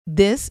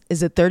This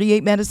is a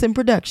 38 Medicine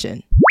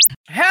production.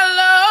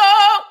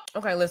 Hello.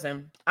 Okay,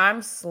 listen.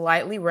 I'm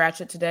slightly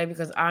ratchet today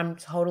because I'm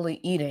totally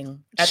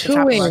eating at the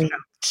top of our show.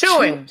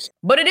 Chewing.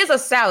 But it is a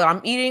salad.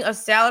 I'm eating a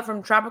salad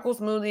from Tropical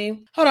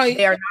Smoothie. Hold on.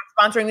 They are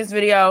not sponsoring this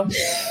video.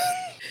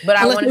 But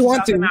I wanted to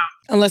shout them out.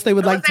 Unless they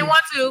would like to.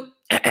 Unless they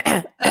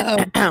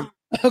want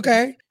to.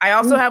 Okay. I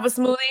also have a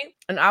smoothie.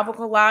 An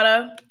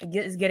avocado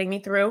is getting me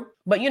through.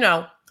 But you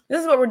know, this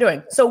is what we're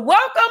doing. So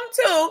welcome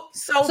to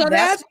So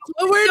That's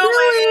What We're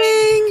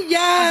Doing.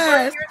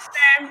 Yes.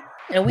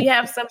 And we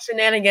have some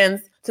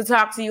shenanigans to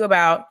talk to you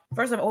about.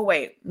 First of all,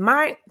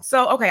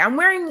 I'm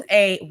wearing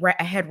a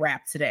head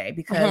wrap today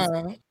because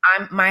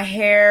my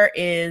hair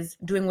is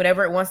doing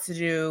whatever it wants to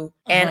do.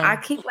 And I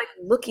keep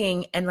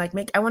looking and I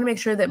want to make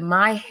sure that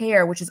my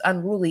hair, which is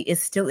unruly, is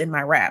still in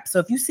my wrap. So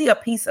if you see a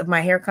piece of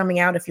my hair coming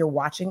out, if you're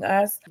watching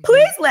us,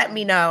 please let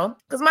me know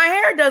because my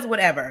hair does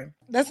whatever.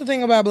 That's the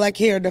thing about black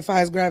hair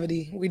defies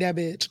gravity. We that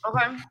bitch.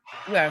 Okay.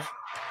 Yes.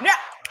 Yeah.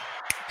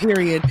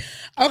 Period.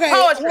 Okay.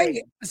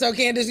 Poetry. So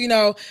Candace,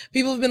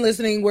 people have been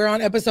listening. We're on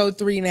episode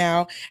 3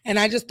 now. And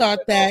I just thought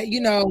that,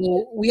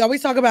 we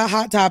always talk about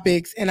hot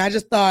topics. And I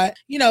just thought,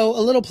 a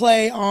little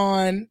play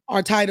on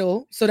our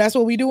title. So that's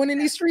what we doing in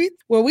these streets,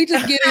 where we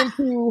just get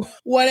into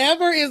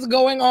whatever is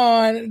going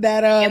on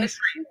that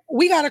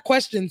we got a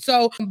question.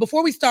 So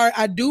before we start,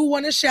 I do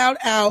want to shout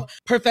out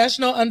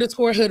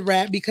professional_hood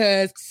rat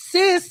because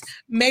sis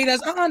made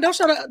us, don't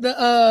shout out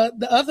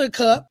the other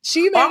cup.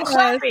 She made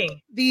us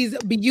these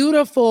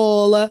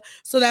beautiful,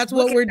 so that's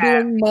what we're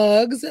doing,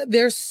 mugs.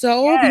 They're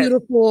so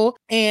beautiful.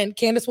 And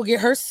Candace will get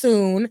her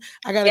soon.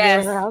 I got to go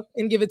to her house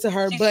and give it to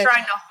her. She's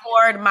trying to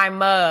hoard my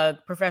mug,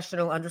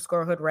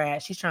 professional_hood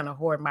rat. She's trying to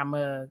hoard my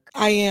mug.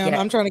 I am. Yes.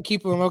 I'm trying to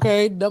keep them,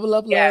 okay? Double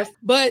up love.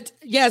 But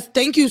yes,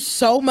 thank you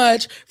so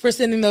much for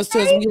sending those to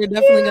us. We are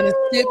definitely going to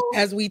sip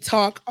as we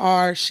talk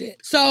our shit.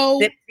 So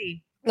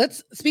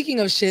speaking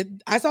of shit,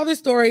 I saw this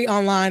story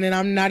online and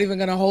I'm not even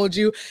going to hold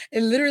you.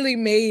 It literally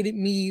made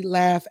me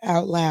laugh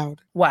out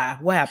loud. Why?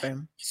 What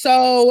happened?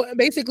 So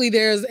basically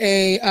there's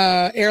a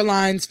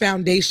airlines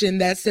foundation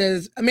that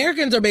says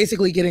Americans are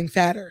basically getting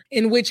fatter,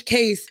 in which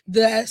case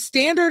the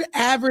standard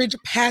average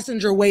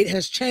passenger weight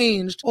has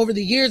changed over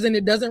the years and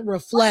it doesn't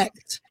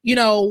reflect,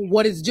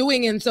 what it's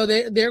doing. And so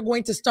they're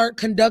going to start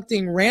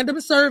conducting random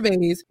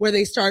surveys where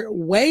they start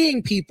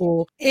weighing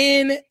people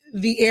in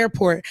the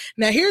airport.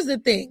 Now, here's the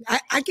thing.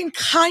 I can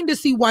kind of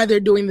see why they're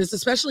doing this,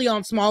 especially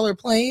on smaller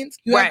planes.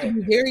 You have to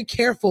be very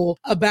careful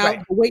about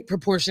the weight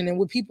proportion. And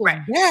with people's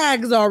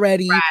bags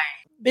already,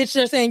 bitch,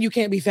 they're saying you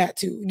can't be fat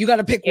too. You got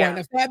to pick one,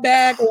 a fat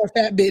bag or a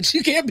fat bitch.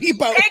 You can't be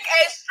both. Pick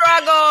a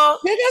struggle.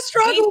 Pick a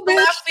struggle, be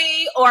bitch.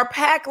 Fluffy or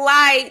pack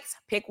light.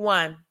 Pick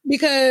one.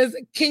 Because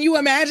can you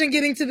imagine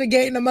getting to the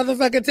gate and a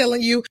motherfucker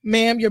telling you,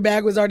 ma'am, your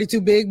bag was already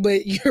too big,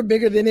 but you're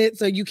bigger than it,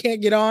 so you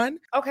can't get on?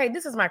 Okay,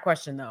 this is my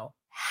question though.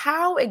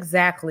 How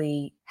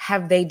exactly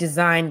have they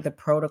designed the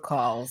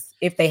protocols,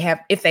 if they have,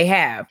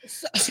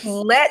 to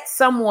let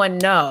someone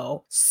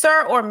know,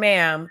 sir or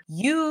ma'am,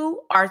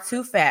 you are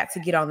too fat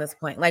to get on this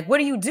plane? What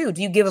do you do?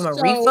 Do you give them a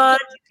refund?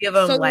 Do you give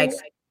them another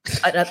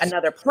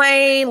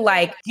plane?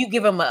 Do you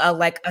give them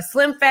a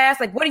slim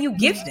fast? What do you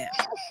give them?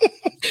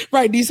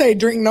 Right. Do you say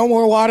drink no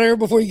more water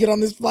before you get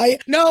on this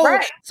flight? No.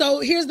 Right.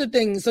 So here's the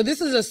thing. So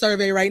this is a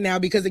survey right now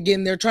because,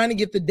 again, they're trying to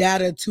get the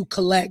data to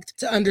collect,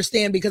 to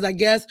understand, because I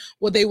guess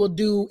what they will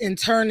do in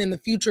turn in the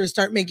future is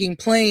start making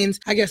planes,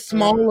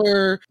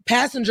 smaller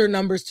passenger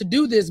numbers to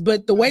do this.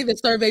 But the way the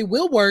survey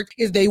will work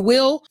is they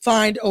will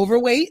find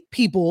overweight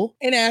people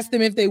and ask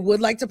them if they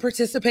would like to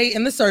participate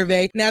in the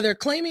survey. Now, they're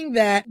claiming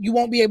that you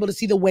won't be able to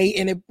see the weight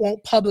and it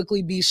won't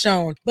publicly be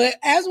shown. But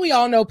as we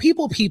all know,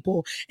 people.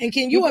 And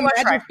can you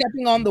imagine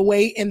stepping on the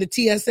weight and the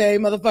TSA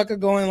motherfucker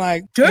going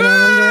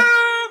damn,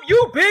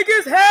 you big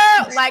as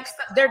hell.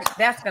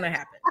 That's going to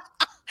happen.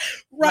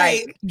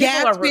 Right.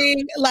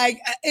 Gasping.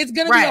 It's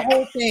going to be a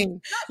whole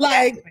thing.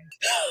 Bitch,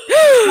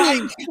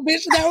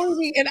 that was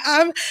me. And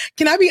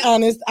can I be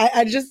honest?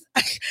 I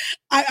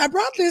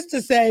brought this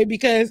to say,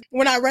 because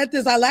when I read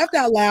this, I laughed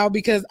out loud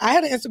because I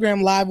had an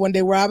Instagram live one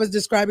day where I was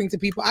describing to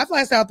people, I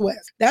fly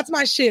Southwest. That's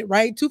my shit,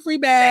 right? 2 free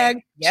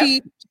bag,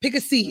 cheap, pick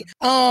a seat.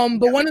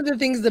 But one of the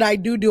things that I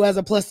do as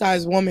a plus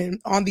size woman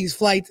on these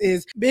flights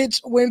is,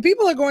 bitch, when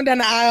people are going down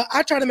the aisle,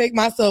 I try to make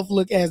myself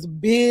look as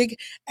big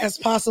as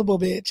possible,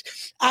 bitch.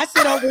 I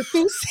sit over 2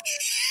 seats.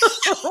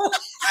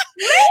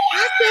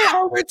 I sit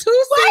over 2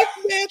 seats,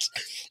 bitch.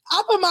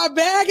 I put my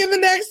bag in the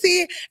next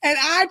seat and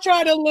I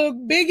try to look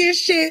big as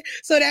shit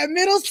so that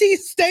middle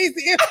seat stays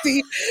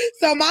empty.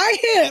 So my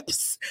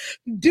hips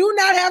do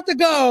not have to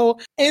go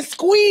and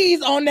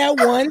squeeze on that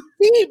one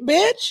seat,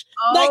 bitch.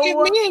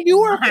 If me and you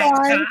are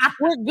fine,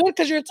 we're good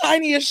because you're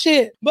tiny as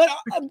shit. But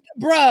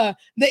bruh,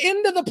 the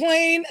end of the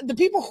plane, the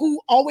people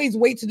who always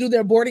wait to do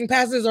their boarding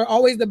passes are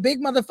always the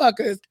big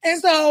motherfuckers.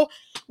 And so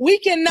We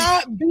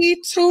cannot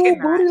be two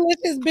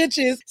bootylicious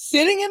bitches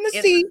sitting in the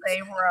seat. The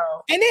same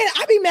row. And then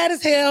I be mad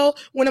as hell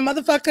when a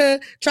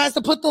motherfucker tries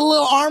to put the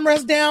little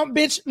armrest down.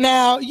 Bitch,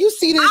 now you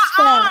see this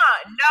stuff.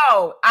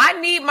 No, I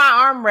need my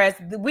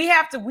armrest. We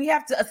have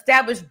to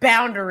establish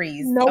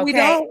boundaries. No, we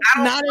don't.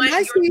 Not in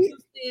my seat.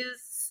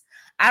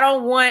 I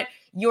don't want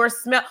your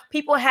smell.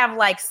 People have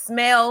like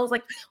smells,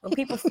 like when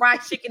people fry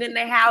chicken in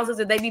their houses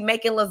and they be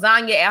making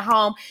lasagna at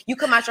home. You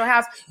come out your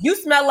house, you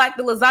smell like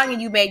the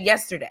lasagna you made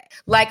yesterday.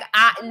 Like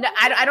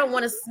I don't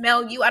want to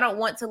smell you. I don't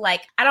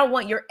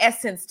want your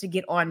essence to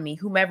get on me,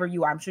 whomever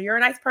you are. I'm sure you're a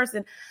nice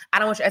person. I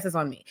don't want your essence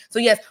on me. So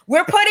yes,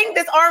 we're putting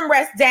this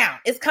armrest down.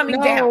 It's coming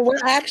down. No, we're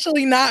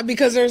actually not,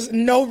 because there's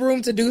no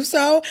room to do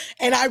so.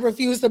 And I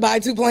refuse to buy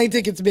 2 plane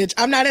tickets, bitch.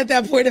 I'm not at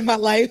that point in my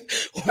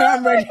life where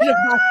I'm ready to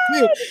buy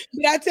 2.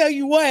 But I tell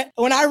you what,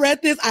 when I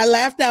read this, I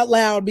laughed out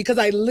loud because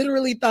I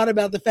literally thought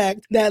about the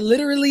fact that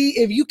literally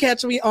if you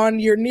catch me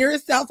on your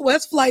nearest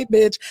Southwest flight,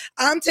 bitch,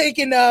 I'm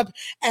taking up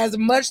as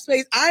much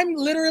space. I'm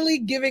literally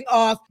giving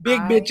off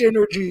big bitch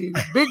energy.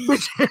 Big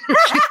bitch energy.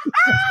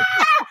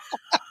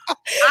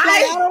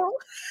 I don't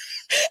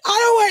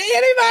want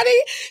anybody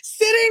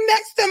sitting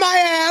next to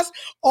my ass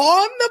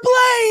on the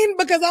plane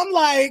because I'm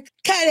like,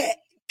 cut it.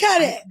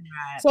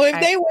 So if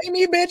they weigh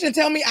me, bitch, and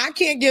tell me I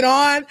can't get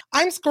on,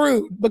 I'm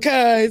screwed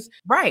because...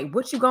 Right,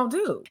 what you gonna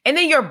do? And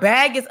then your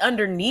bag is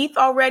underneath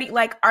already.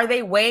 Like, are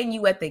they weighing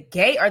you at the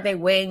gate? Are they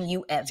weighing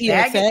you at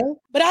baggage?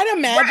 But I'd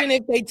imagine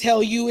if they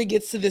tell you it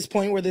gets to this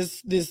point where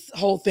this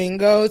whole thing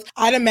goes,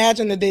 I'd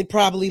imagine that they'd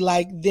probably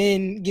like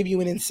then give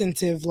you an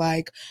incentive,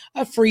 like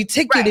a free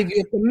ticket if you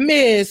have to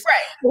miss.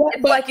 Right.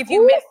 It's like if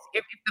you miss,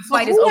 if the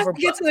flight is overbooked.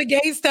 Get to the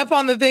gate, step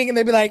on the thing, and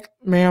they'd be like,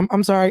 "Ma'am,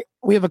 I'm sorry,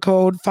 we have a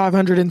code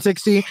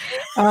 560.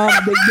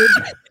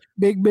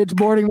 Big bitch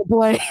boarding the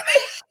plane."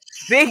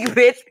 Big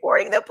bitch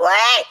boarding the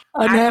plane.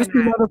 A nasty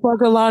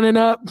motherfucker lining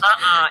up.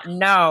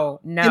 No,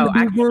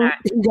 I cannot.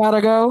 You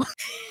gotta go.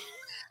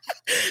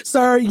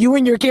 Sir, you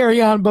and your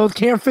carry-on both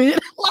can't fit.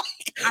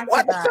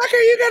 What the fuck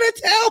are you going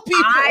to tell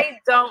people? I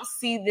don't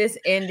see this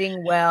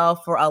ending well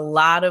for a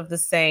lot of the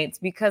saints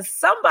because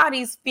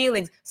somebody's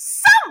feelings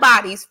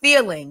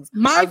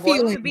My are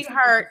going to be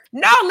hurt.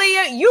 No,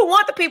 Leah, you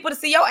want the people to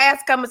see your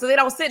ass coming so they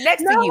don't sit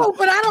next to you. No,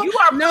 but I don't. You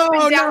are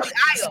moving down the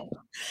aisle.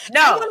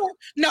 I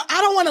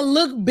don't want to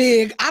look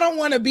big. I don't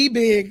want to be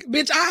big.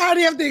 Bitch, I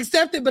already have to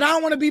accept it, but I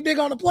don't want to be big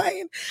on the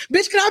plane.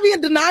 Bitch, can I be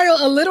in denial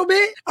a little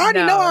bit? I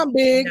already know I'm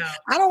big.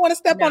 I don't want to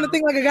step on the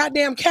thing like a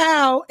goddamn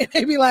cow and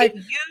they be like,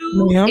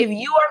 if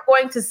you are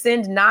going to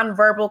send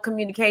nonverbal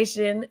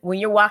communication when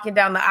you're walking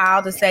down the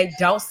aisle to say,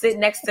 don't sit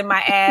next to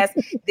my ass,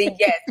 then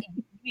yes,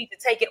 you need to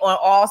take it on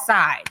all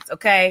sides,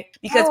 okay?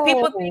 Because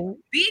people think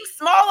being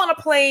small on a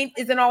plane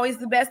isn't always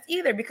the best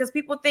either because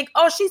people think,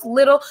 oh, she's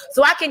little,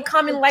 so I can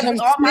come in like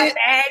with all my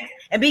bags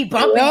and be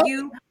bumping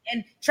you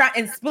and try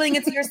and spilling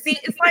into your seat.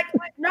 It's like,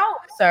 no,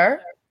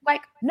 sir.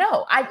 Like,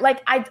 no,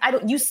 I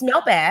don't, you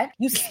smell bad,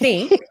 you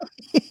stink, and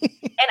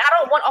I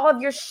don't want all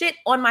of your shit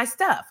on my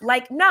stuff.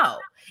 Like, no.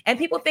 And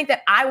people think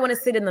that I want to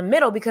sit in the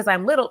middle because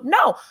I'm little.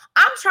 No,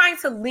 I'm trying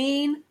to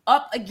lean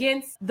up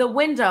against the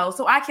window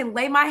so I can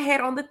lay my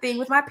head on the thing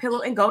with my pillow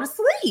and go to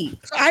sleep.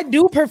 I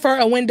do prefer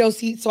a window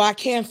seat so I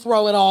can't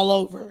throw it all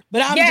over.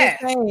 But I'm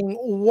just saying,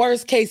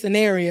 worst case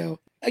scenario.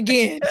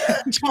 Again,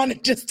 I'm trying to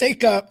just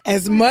take up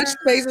as much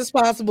space as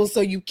possible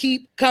so you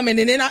keep coming.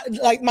 And then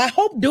my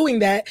hope doing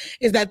that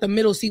is that the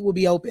middle seat will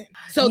be open.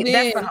 So then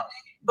that's the hope.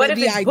 But if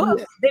it's booked,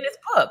 then it's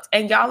booked.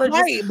 And y'all are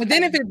right. But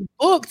then if it's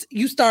booked,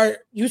 you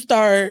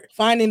start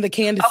finding the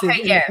candidates.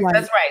 Okay, yeah,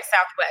 that's right.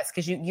 Southwest,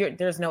 because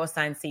there's no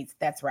assigned seats.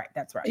 That's right.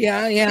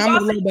 Yeah. I'm a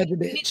little budget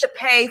bitch. You need to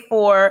pay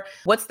for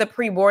what's the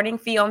pre-boarding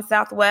fee on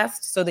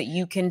Southwest so that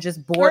you can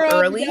just board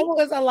early. That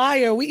was a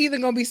liar. We either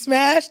gonna be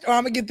smashed or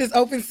I'm gonna get this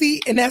open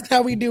seat, and that's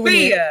how we do it.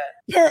 Leah,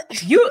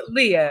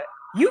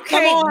 you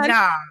can't.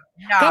 Nah.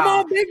 Come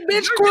on, big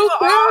bitch crew.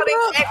 All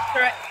these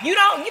extra. You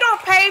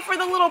don't pay for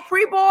the little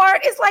pre-board.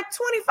 It's like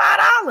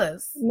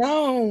 $25.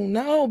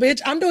 No,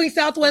 bitch. I'm doing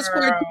Southwest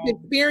for a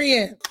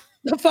experience.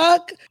 The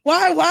fuck?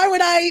 Why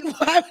would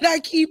I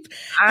keep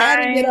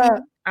adding it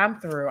up?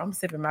 I'm through. I'm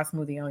sipping my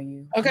smoothie on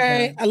you.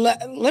 Okay.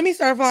 Let me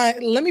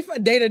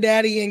date a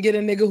daddy and get a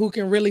nigga who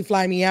can really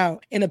fly me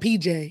out in a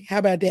PJ. How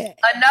about that?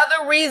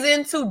 Another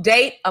reason to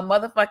date a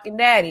motherfucking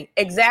daddy.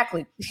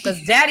 Exactly.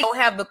 Because daddy don't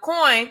have the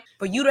coin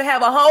for you to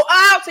have a whole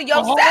aisle to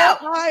yourself.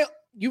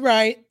 You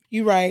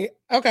right.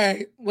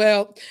 Okay.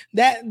 Well,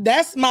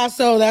 that's my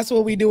soul. That's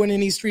what we doing in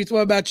these streets.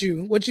 What about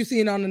you? What you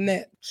seeing on the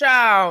net?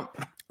 Child,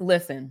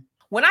 listen.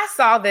 When I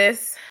saw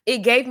this, it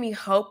gave me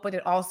hope, but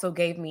it also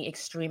gave me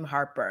extreme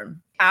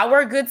heartburn.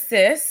 Our good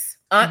sis,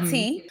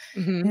 Auntie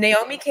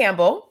Naomi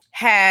Campbell,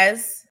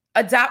 has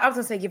I was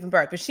gonna say giving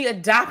birth, but she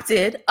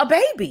adopted a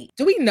baby.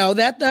 Do we know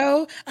that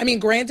though? I mean,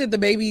 granted, the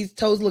baby's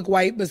toes look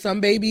white, but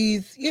some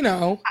babies,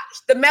 the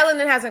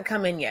melanin hasn't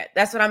come in yet.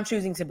 That's what I'm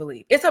choosing to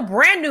believe. It's a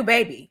brand new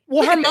baby.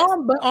 Well,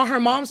 but on her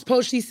mom's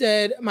post, she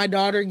said, "My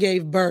daughter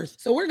gave birth."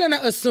 So we're gonna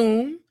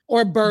assume.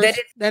 Or birth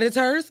that it's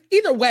hers.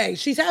 Either way,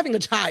 she's having a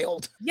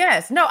child.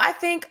 Yes. No, I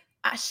think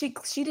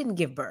She didn't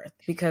give birth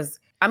because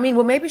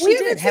well, maybe she We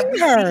did. haven't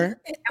seen her.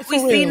 Have we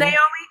seen Naomi?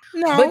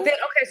 No. But then,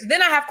 okay, so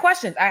then I have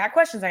questions. I got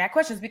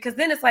questions because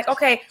then it's like,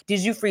 okay, did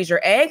you freeze your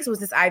eggs? Was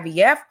this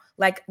IVF?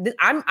 Like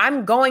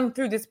I'm going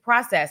through this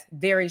process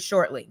very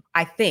shortly.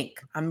 I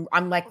think I'm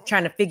like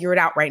trying to figure it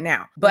out right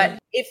now. But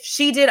if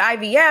she did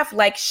IVF,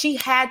 like she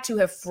had to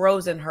have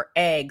frozen her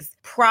eggs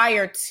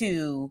prior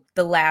to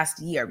the last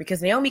year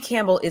because Naomi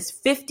Campbell is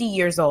 50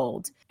 years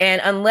old.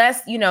 And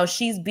unless,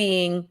 she's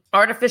being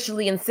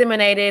artificially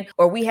inseminated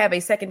or we have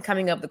a second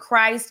coming of the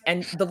Christ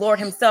and the Lord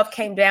himself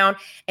came down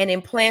and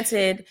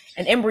implanted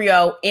an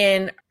embryo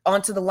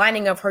onto the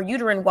lining of her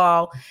uterine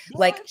wall,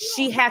 like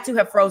she had to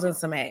have frozen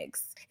some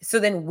eggs. So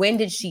then when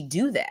did she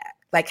do that?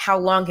 Like, how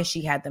long has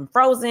she had them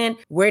frozen?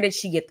 Where did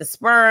she get the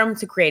sperm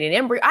to create an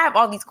embryo? I have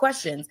all these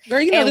questions. Girl,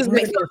 this is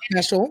going to be a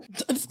special.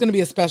 It's going to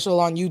be a special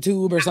on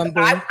YouTube or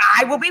something.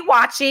 I will be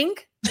watching.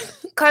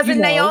 Cousin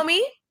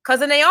Naomi,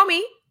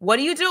 what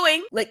are you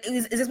doing? Like,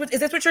 is this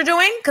what you're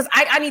doing? Because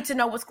I need to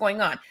know what's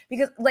going on.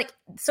 Because,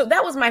 so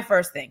that was my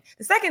first thing.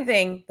 The second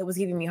thing that was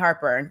giving me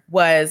heartburn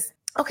was,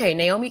 okay,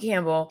 Naomi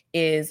Campbell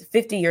is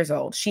 50 years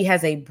old. She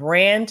has a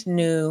brand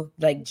new,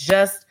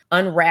 just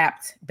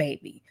unwrapped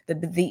baby.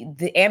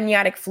 The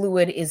amniotic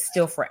fluid is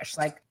still fresh.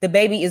 Like the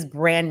baby is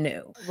brand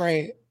new.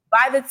 Right.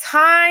 By the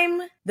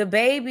time the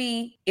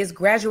baby is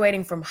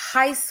graduating from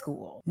high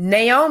school,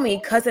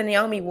 cousin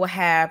Naomi will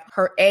have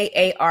her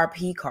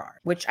AARP card,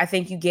 which I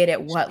think you get at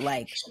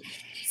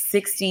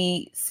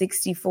 60,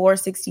 64,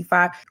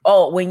 65.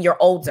 Oh, when you're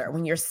older,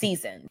 when you're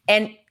seasoned.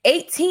 And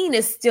 18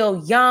 is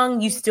still young.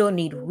 You still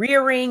need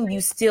rearing.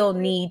 You still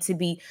need to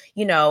be,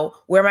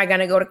 where am I going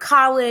to go to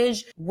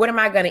college? What am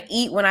I going to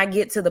eat when I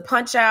get to the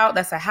Punch Out?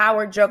 That's a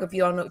Howard joke. If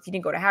you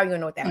didn't go to Howard, you don't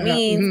know what that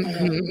means.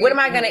 What am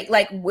I going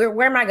to,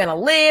 where am I going to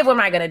live? Where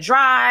am I going to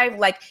drive?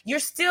 Like, you're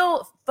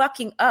still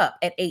fucking up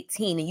at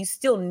 18 and you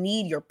still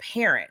need your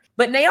parent.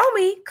 But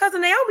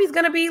cousin Naomi's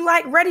going to be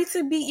ready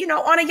to be,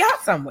 on a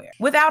yacht somewhere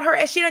without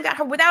her. She done got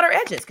her without her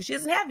edges because she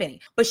doesn't have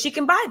any, but she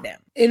can buy them.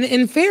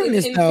 In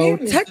fairness,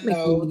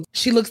 technically,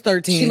 she looks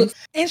 13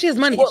 and she has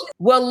money.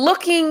 Well,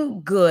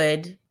 looking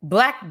good,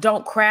 black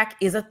don't crack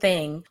is a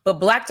thing, but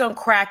black don't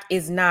crack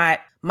is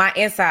not, my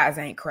insides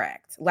ain't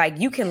cracked. Like,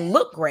 you can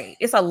look great.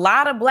 It's a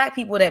lot of black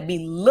people that be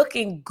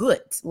looking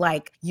good.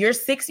 Like, you're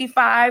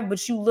 65,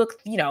 but you look,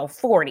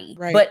 40.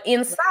 Right. But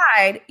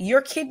inside,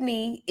 your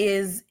kidney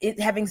is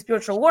having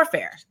spiritual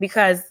warfare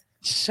because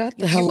shut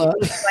the hell up.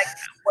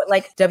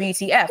 Like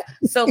WTF.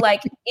 So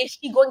is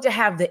she going to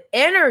have the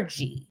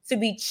energy to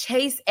be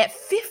chased at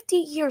 50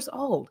 years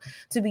old,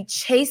 to be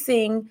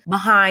chasing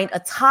behind a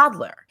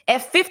toddler?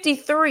 At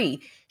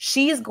 53,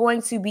 she is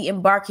going to be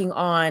embarking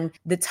on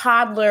the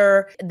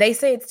toddler. They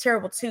say it's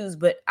terrible twos,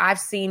 but I've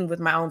seen with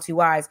my own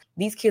two eyes,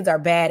 these kids are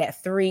bad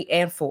at 3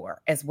 and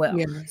 4 as well.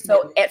 Yeah.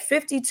 So at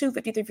 52,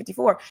 53,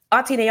 54,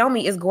 Auntie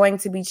Naomi is going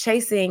to be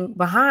chasing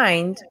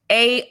behind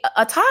a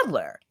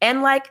toddler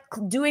and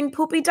doing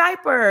poopy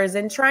diapers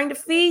and trying to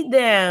feed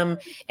them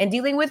and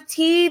dealing with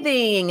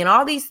teething and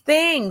all these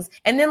things.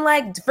 And then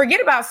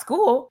forget about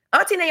school.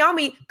 Cousin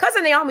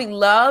Naomi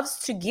loves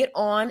to get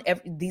on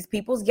these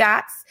people's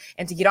yachts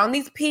and to get on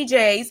these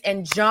PJs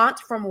and jaunt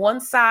from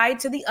one side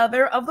to the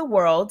other of the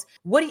world.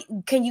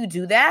 Can you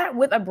do that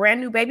with a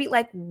brand new baby?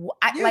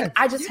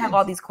 I just have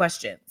all these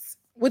questions.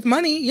 With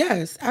money,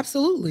 yes,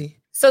 absolutely.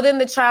 So then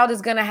the child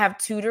is going to have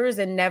tutors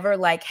and never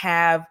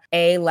have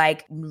a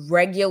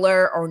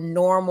regular or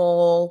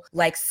normal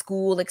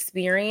school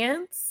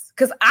experience.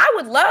 Because I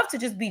would love to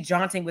just be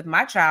jaunting with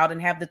my child and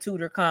have the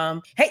tutor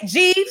come. Hey,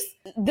 Jeeves,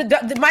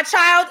 my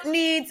child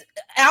needs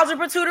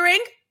algebra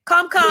tutoring.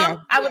 Come. Yeah,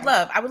 I would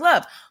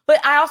love.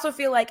 But I also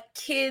feel like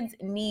kids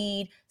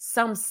need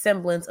some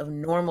semblance of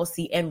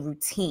normalcy and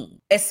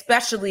routine,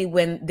 especially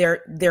when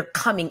they're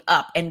coming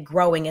up and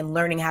growing and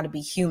learning how to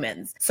be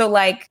humans. So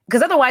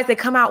because otherwise they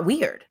come out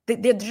weird.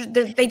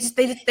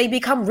 They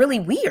become really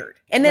weird.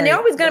 And then they're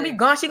always going to be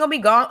gone. She's going to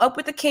be gone up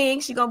with the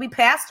king. She's going to be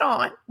passed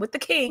on with the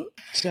king.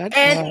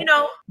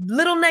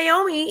 Little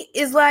Naomi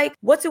is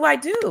what do I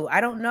do?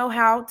 I don't know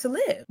how to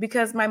live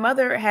because my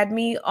mother had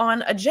me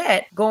on a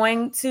jet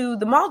going to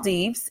the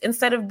Maldives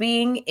instead of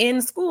being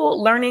in school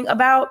learning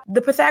about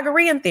the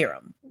Pythagorean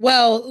theorem.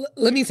 Well,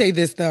 let me say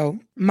this, though.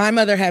 My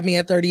mother had me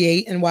at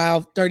 38, and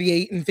while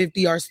 38 and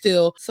 50 are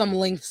still some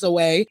lengths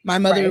away, my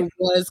mother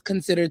was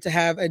considered to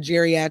have a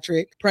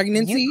geriatric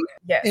pregnancy.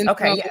 Yes.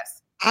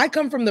 Yes. I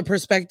come from the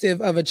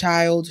perspective of a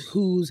child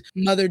whose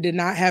mother did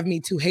not have me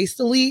too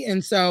hastily,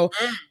 and so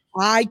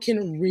I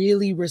can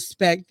really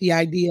respect the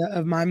idea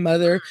of my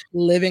mother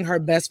living her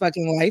best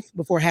fucking life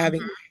before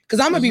having me.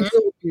 Because I'm going to be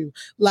real with you.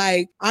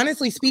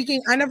 Honestly speaking,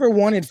 I never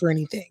wanted for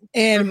anything.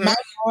 And my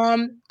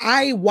mom,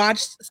 I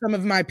watched some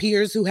of my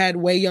peers who had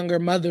way younger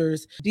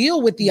mothers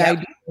deal with the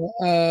idea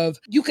of,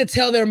 you could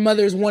tell their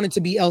mothers wanted to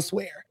be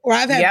elsewhere. Or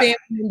I've had family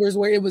members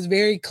where it was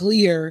very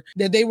clear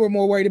that they were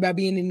more worried about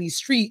being in these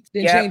streets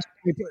than changing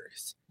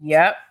diapers.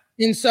 Yep.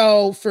 And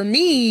so for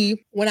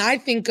me, when I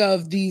think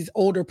of these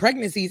older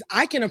pregnancies,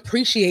 I can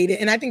appreciate it.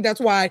 And I think that's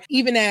why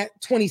even at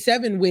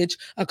 27, which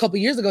a couple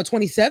years ago,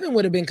 27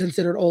 would have been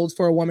considered old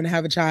for a woman to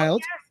have a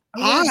child.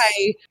 Yes.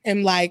 I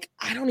am like,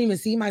 I don't even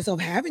see myself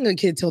having a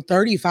kid till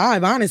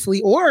 35,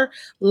 honestly, or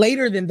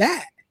later than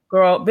that.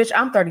 Girl, bitch,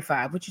 I'm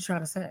 35. What you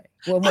trying to say?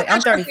 Well, wait,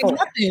 I'm 34. I'm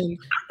 34.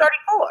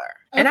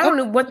 And I don't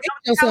know what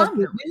the hell I'm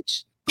doing.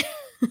 Bitch.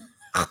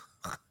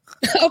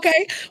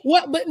 Okay.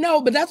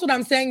 But that's what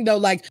I'm saying though.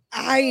 Like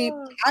I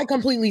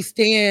completely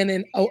stand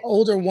an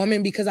older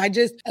woman because I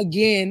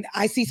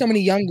see so many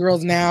young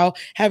girls now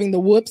having the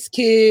whoops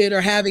kid or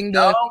having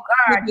the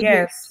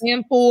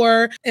and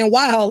for. And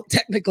while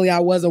technically I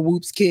was a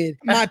whoops kid,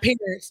 my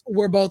parents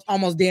were both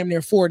almost damn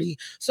near 40.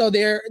 So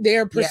their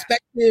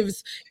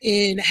perspectives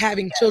in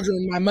having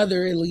children, my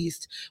mother at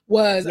least,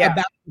 was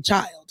about the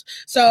child.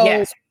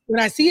 So when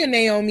I see a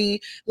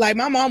Naomi, like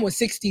my mom was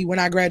 60 when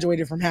I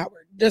graduated from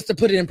Howard, just to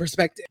put it in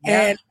perspective.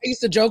 Yeah. And I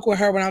used to joke with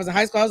her when I was in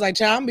high school. I was like,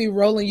 child, I'm going to be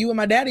rolling you and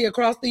my daddy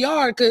across the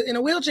yard in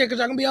a wheelchair because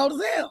y'all going to be old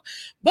as hell.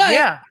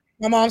 But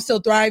my mom's still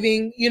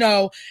thriving,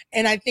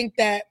 and I think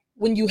that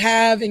when you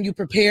have and you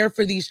prepare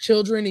for these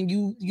children and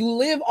you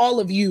live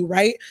all of you,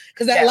 right?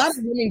 Because a lot of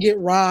women get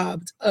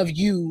robbed of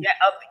you.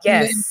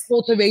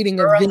 Cultivating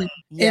a vision.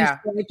 And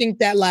so I think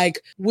that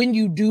like when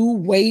you do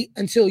wait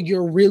until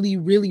you're really,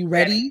 really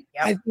ready,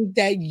 I think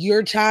that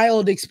your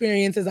child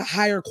experiences a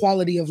higher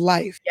quality of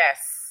life.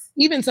 Yes.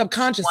 Even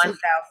subconsciously.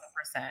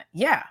 1000%.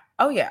 Yeah.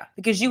 Oh yeah.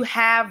 Because you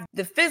have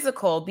the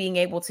physical being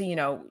able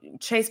to,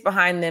 chase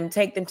behind them,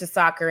 take them to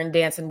soccer and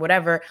dance and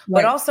whatever,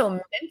 but also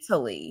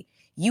mentally,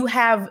 you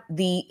have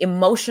the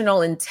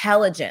emotional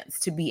intelligence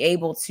to be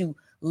able to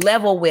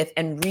level with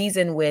and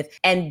reason with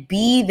and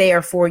be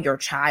there for your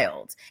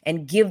child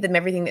and give them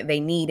everything that they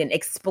need and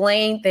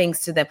explain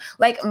things to them.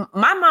 Like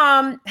my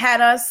mom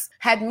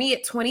had me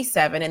at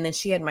 27 and then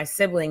she had my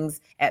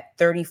siblings at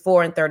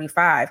 34 and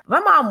 35. My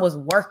mom was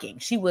working.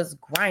 She was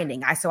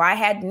grinding. So I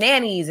had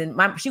nannies and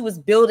she was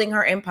building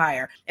her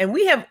empire. And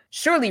we have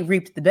surely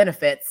reaped the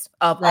benefits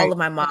of all of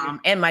my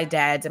mom and my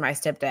dad's and my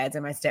stepdad's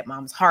and my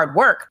stepmom's hard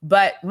work.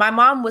 But my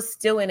mom was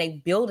still in a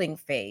building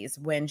phase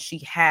when she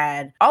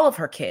had all of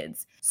her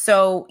kids.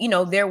 So,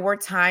 there were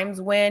times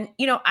when,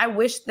 I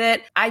wish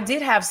that I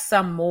did have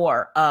some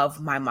more of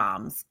my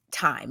mom's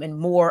time and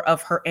more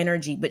of her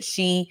energy, but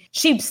she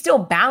still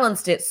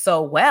balanced it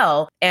so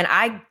well. And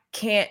I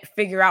can't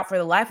figure out for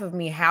the life of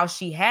me how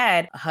she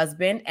had a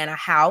husband and a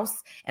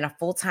house and a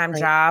full-time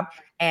job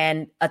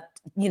and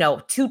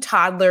two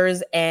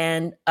toddlers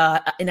and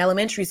an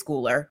elementary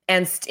schooler.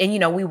 And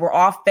we were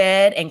all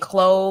fed and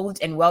clothed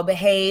and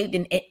well-behaved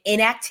and in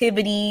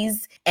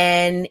activities.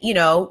 And,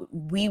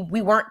 we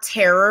weren't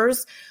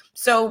terrors.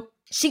 So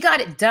she got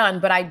it done,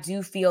 but I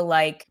do feel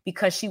like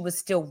because she was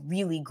still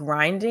really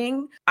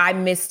grinding, I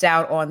missed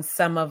out on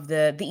some of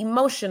the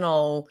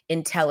emotional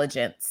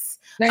intelligence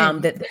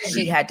that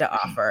she had to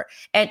offer.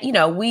 And,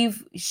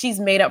 she's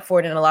made up for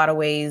it in a lot of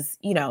ways,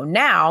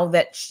 now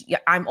that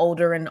I'm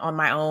older and on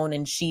my own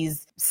and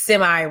she's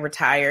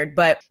semi-retired.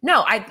 But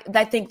no,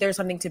 I think there's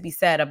something to be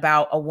said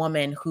about a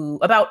woman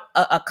about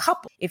a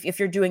couple, if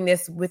you're doing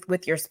this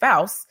with your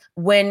spouse,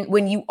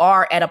 when you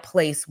are at a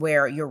place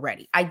where you're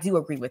ready. I do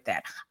agree with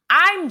that.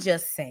 I'm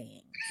just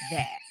saying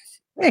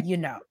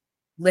that,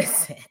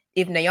 listen,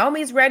 if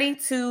Naomi's ready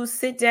to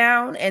sit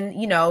down and,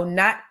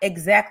 not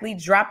exactly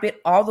drop it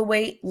all the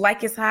way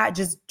like it's hot,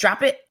 just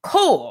drop it.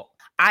 Cool.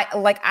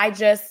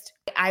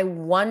 I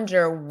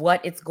wonder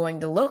what it's going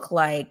to look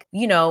like,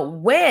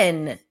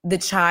 when the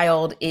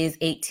child is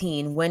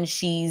 18, when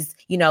she's,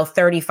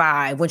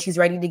 35, when she's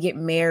ready to get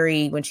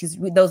married, when she's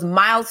those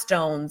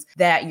milestones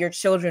that your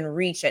children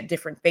reach at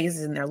different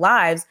phases in their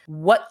lives.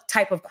 What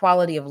type of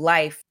quality of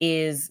life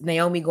is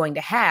Naomi going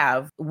to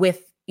have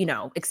with,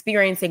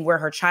 experiencing where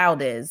her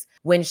child is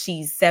when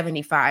she's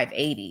 75,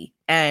 80.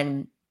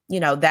 And,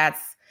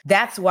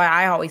 that's why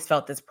I always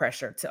felt this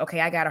pressure to,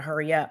 I got to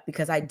hurry up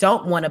because I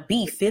don't want to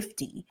be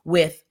 50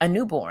 with a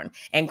newborn.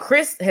 And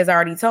Chris has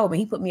already told me,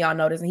 he put me on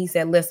notice and he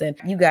said, listen,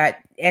 you got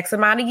X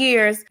amount of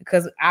years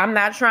because I'm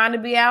not trying to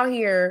be out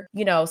here,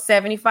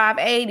 75,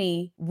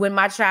 80 when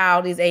my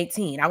child is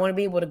 18. I want to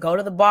be able to go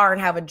to the bar and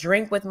have a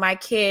drink with my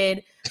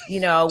kid,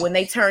 when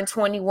they turn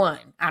 21.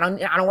 I don't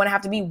want to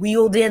have to be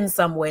wheeled in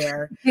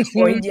somewhere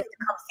or you just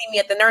come see me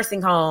at the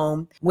nursing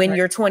home when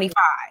you're 25.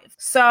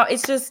 So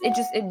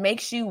it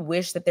makes you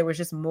wish that there was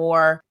just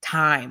more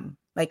time.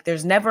 Like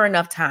there's never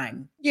enough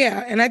time.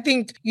 Yeah. And I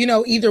think,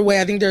 either way,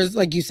 I think there's,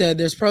 like you said,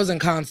 there's pros and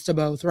cons to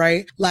both,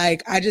 right?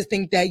 Like, I just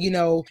think that,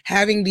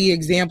 having the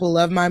example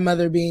of my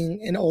mother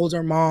being an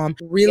older mom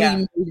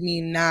really made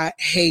me not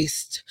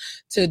haste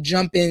to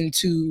jump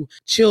into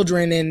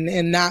children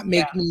and not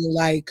make me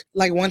like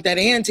want that.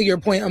 And to your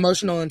point,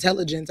 emotional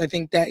intelligence. I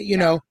think that,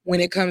 when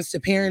it comes to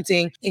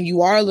parenting and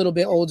you are a little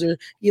bit older,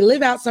 you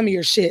live out some of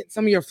your shit,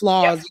 some of your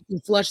flaws. You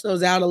can flush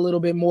those out a little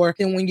bit more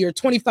than when you're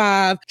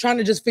 25, trying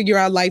to just figure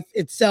out life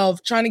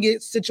itself, trying to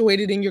get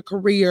situated in your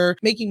career,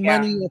 making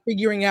money or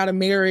figuring out a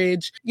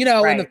marriage, you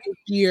know, in the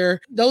first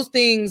year. Those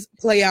things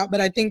play out.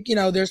 But I think, you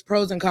know, there's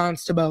pros and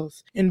cons to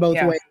both in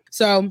both ways.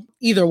 So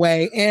either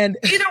way. And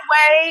either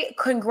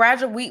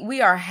way,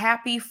 we are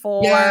happy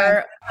for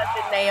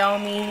cousin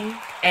Naomi.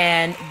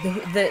 And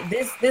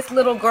this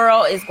little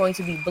girl is going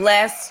to be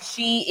blessed.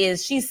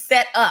 She's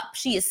set up.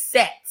 She is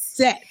set.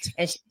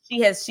 And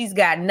she's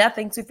got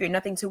nothing to fear,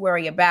 nothing to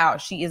worry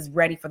about. She is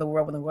ready for the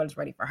world when the world is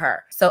ready for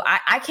her. So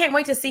I can't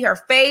wait to see her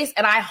face.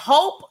 And I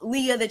hope,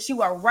 Leah, that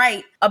you are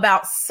right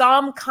about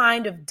some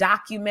kind of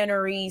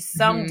documentary,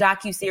 some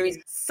docuseries,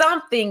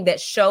 something that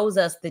shows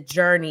us the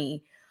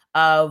journey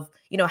of,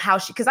 you know, how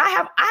she, because I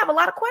have a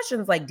lot of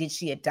questions. Like, did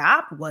she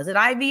adopt? Was it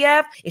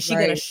IVF? Is she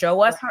going to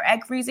show us her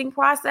egg freezing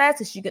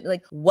process? Is she going to,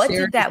 like, what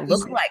did that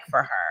look like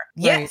for her?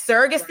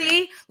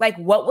 Surrogacy. Like,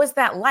 what was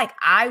that like?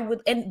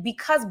 And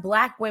because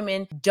Black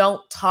women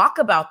don't talk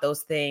about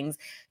those things,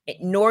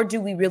 nor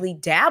do we really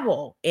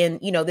dabble in,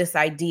 you know, this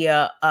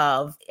idea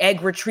of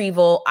egg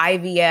retrieval,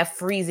 IVF,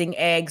 freezing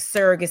eggs,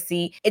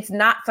 surrogacy. It's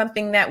not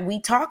something that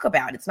we talk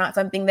about. It's not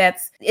something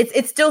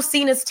it's still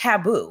seen as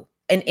taboo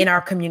in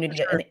our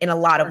community in a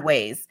lot of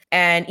ways.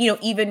 And, you know,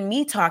 even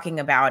me talking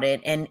about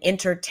it and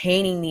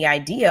entertaining the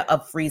idea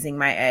of freezing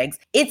my eggs,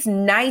 it's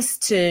nice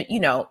to, you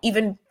know,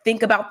 even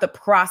think about the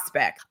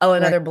prospect of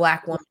another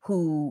Black woman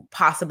who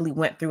possibly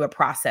went through a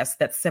process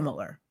that's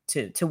similar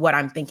to what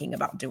I'm thinking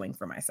about doing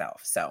for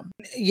myself. So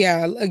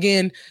yeah,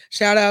 again,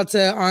 shout out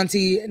to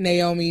Auntie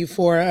Naomi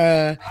for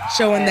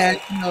showing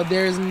that, you know,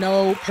 there's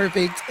no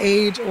perfect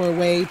age or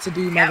way to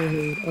do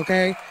motherhood.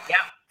 Okay. Yep.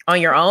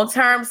 On your own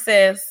terms,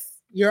 sis.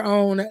 Your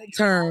own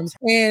terms.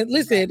 And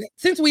listen,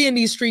 since we in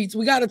these streets,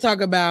 we got to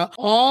talk about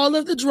all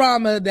of the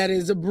drama that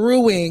is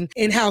brewing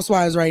in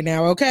Housewives right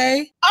now,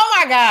 okay? Oh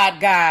my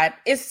God.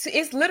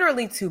 It's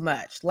literally too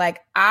much.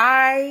 Like,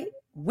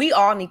 we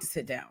all need to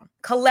sit down.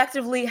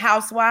 Collectively,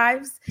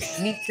 Housewives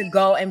need to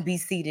go and be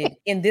seated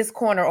in this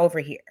corner over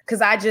here.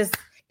 Because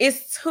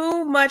it's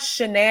too much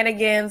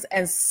shenanigans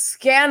and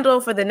scandal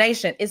for the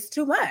nation. It's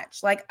too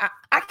much. Like,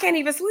 I can't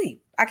even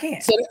sleep. I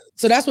can't.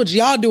 So that's what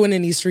y'all doing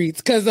in these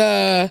streets. Cause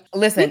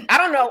listen, I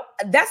don't know.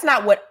 That's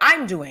not what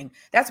I'm doing.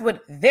 That's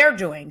what they're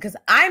doing. Cause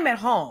I'm at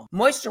home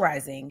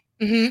moisturizing.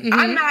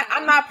 I'm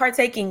not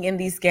partaking in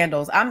these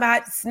scandals. I'm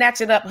not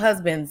snatching up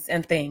husbands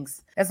and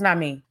things. That's not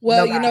me.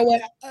 Well, you know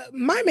what?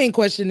 My main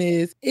question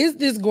is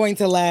this going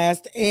to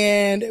last?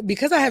 And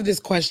because I have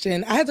this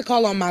question, I had to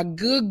call on my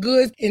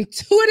good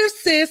intuitive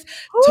sis,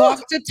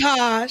 talk to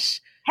Tash.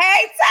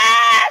 Hey,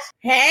 Tash.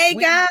 Hey,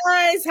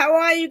 guys. How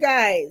are you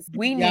guys?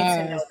 We need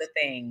to know the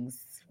things.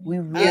 We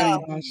really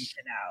need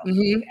to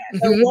know.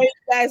 So what do you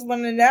guys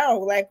want to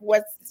know? Like,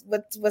 what's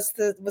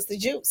the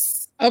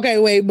juice? Okay,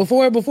 wait.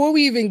 Before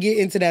we even get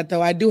into that,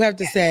 though, I do have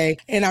to say,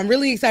 and I'm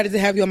really excited to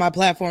have you on my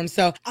platform.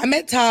 So I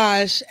met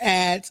Tash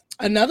at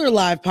another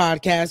live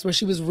podcast where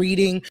she was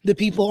reading the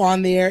people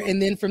on there.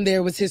 And then from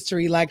there was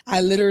history. Like,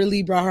 I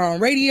literally brought her on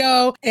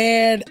radio,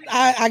 and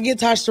I get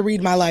Tash to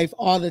read my life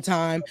all the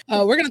time.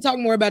 We're going to talk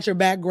more about your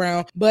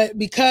background, but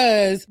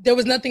because there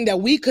was nothing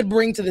that we could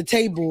bring to the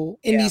table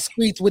in these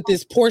streets with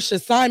this Portia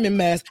Simon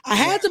mess, I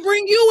had to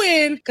bring you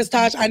in because,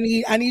 Tash, I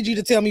need you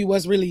to tell me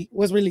what's really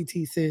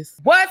tea, sis.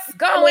 What's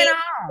going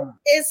on?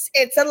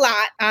 It's a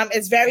lot.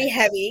 It's very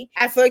heavy.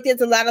 I feel like there's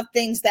a lot of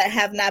things that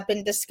have not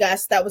been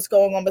discussed that was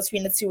going on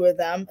between the two of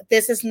them.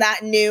 This is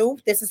not new.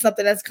 This is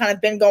something that's kind of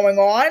been going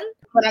on,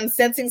 but I'm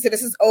sensing, so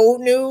this is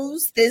old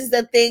news. This is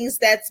the things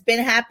that's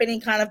been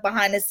happening kind of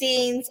behind the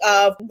scenes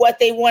of what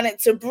they wanted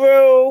to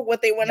brew,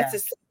 what they wanted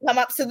to come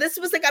up. So this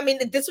was like, I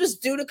mean, this was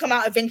due to come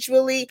out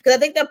eventually because I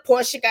think that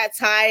Portia got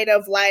tired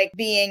of like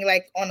being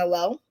like on a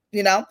low.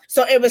 You know,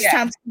 so it was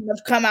time to kind of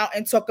come out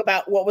and talk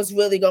about what was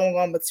really going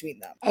on between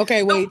them.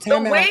 Okay, wait.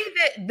 The way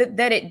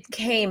that it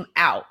came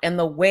out and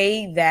the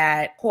way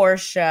that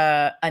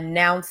Portia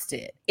announced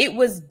it, it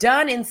was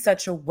done in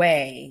such a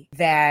way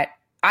that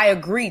I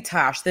agree,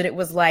 Tosh, that it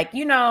was like,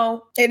 you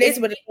know, it is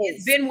what it is.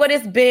 It's been what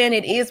it's been.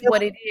 It is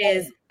what it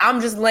is.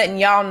 I'm just letting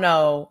y'all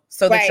know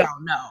so that y'all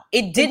know.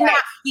 It did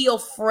not feel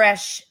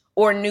fresh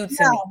or new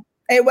to me.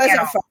 It wasn't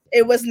fresh.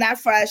 It was not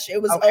fresh.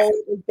 It was old.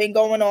 It's been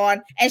going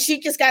on. And she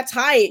just got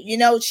tired. You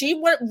know, she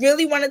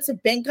really wanted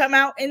to come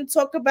out and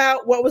talk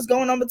about what was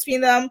going on between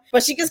them.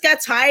 But she just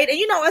got tired. And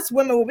you know, us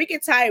women, when we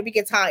get tired, we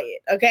get tired.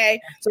 Okay.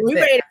 So we're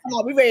ready to come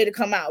out. We're ready to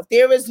come out.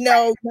 There is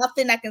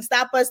nothing that can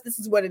stop us. This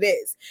is what it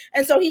is.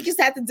 And so he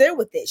just had to deal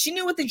with it. She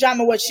knew what the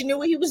drama was. She knew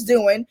what he was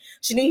doing.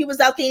 She knew he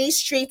was out there in these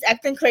streets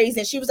acting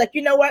crazy. And she was like,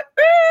 you know what?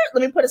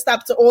 Let me put a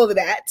stop to all of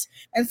that.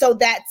 And so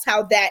that's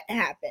how that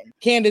happened.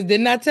 Candace,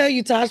 didn't I tell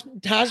you, Tosh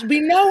be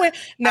knowing?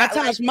 Now,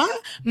 Tash,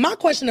 my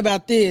question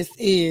about this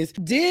is,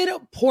 did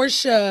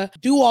Portia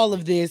do all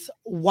of this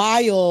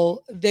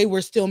while they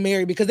were still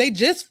married? Because they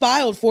just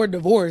filed for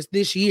divorce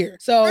this year.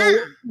 So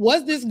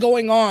was this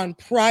going on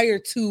prior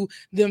to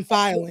them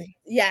filing?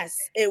 Yes,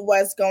 it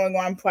was going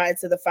on prior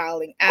to the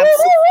filing.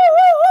 Absolutely.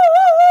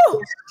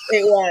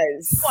 It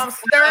was. I'm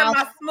stirring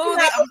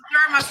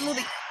my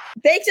smoothie.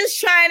 They just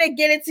trying to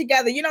get it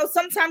together. You know,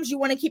 sometimes you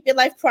want to keep your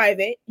life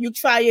private. You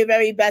try your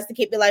very best to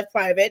keep your life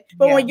private.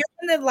 But when you're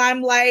in the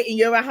limelight and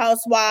you're a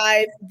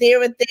housewife,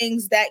 there are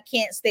things that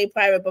can't stay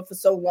private but for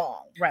so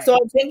long. Right. So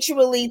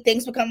eventually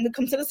things will come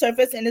to the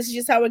surface, and this is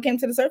just how it came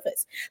to the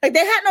surface. Like,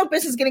 they had no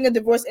business getting a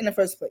divorce in the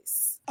first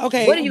place.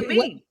 Okay. What do you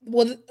mean?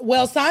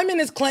 Well, Simon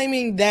is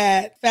claiming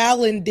that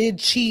Fallon did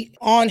cheat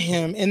on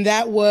him, and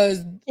that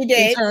was She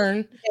did. in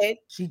turn.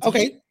 She did.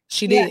 Okay,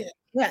 she did.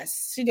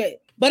 Yes, she did.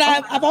 But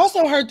I've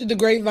also heard through the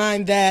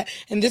grapevine that,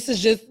 and this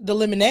is just the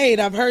lemonade,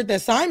 I've heard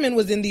that Simon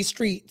was in these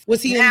streets.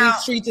 Was he in these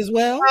streets as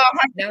well?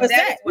 Now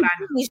that is what I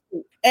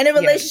know. In a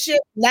relationship,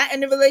 not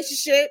in a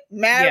relationship,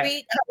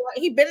 married,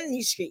 he been in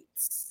these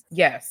streets.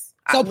 Yes.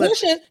 So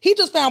Portia, he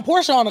just found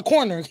Portia on the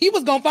corner. He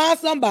was gonna find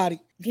somebody.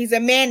 He's a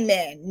man.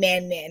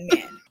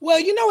 Well,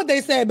 you know what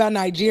they say about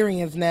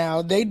Nigerians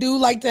now. They do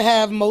like to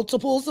have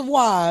multiples of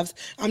wives.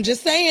 I'm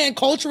just saying,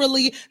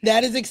 culturally,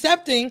 that is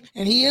accepting,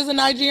 and he is a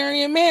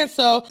Nigerian man.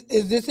 So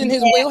is this in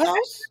his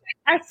wheelhouse?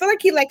 I feel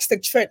like he likes to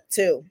trick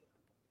too.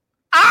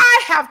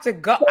 I have to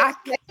go.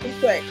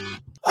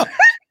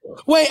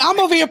 Wait, I'm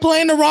over here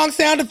playing the wrong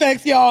sound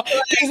effects, y'all.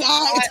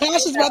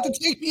 Tash is about to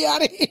take me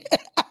out of here.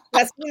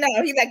 That's, you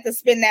know, he like to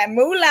spin that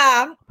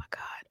moolah.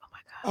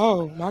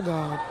 Oh my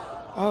God.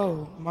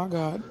 Oh my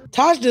God.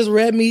 Tash just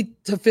read me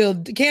to feel.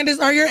 Candace,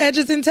 are your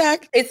edges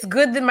intact? It's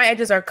good that my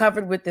edges are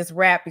covered with this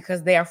wrap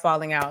because they are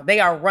falling out. They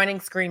are running,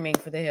 screaming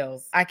for the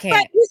hills. I can't.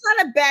 But he's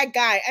not a bad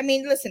guy. I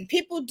mean, listen,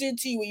 people do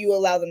to you what you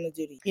allow them to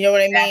do to you. You know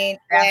what I mean?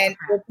 And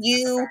if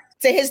you,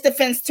 to his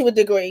defense to a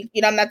degree,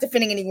 you know, I'm not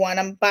defending anyone.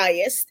 I'm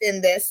biased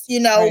in this.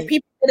 You know,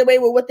 people get away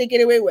with what they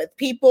get away with.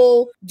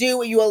 People do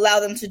what you allow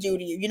them to do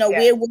to you. You know,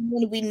 we're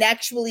women, we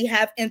naturally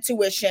have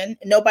intuition.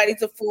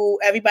 Nobody's a fool.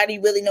 Everybody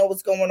really knows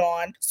what's going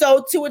on.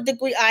 So to a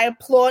degree, I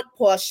applaud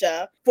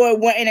Portia for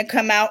wanting to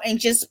come out and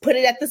just put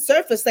it at the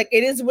surface. Like,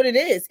 it is what it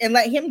is, and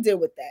let him deal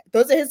with that.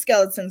 Those are his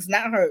skeletons,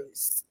 not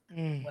hers.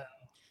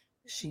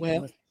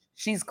 Well,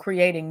 she's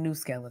creating new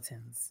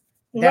skeletons.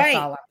 That's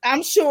right.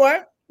 I'm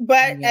sure.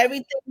 But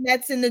everything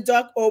that's in the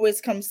dark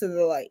always comes to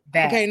the light.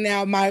 Okay,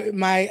 now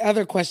my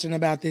other question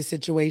about this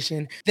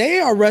situation. They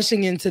are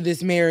rushing into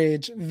this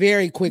marriage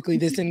very quickly,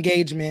 this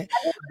engagement.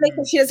 I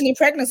think she doesn't get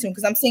pregnant soon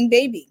because I'm seeing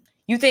baby.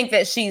 You think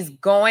that she's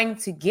going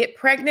to get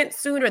pregnant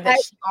soon, or that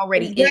she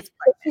already is pregnant?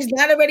 If she's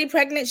not already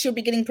pregnant, she'll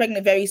be getting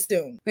pregnant very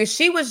soon. Because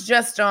she was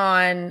just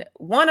on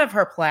one of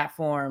her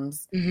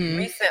platforms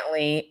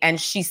recently, and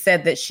she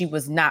said that she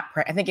was not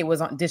pregnant. I think it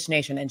was on Dish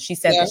Nation, and she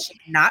said that she's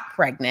not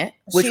pregnant,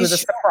 which was a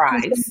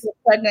surprise. She's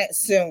pregnant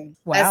soon.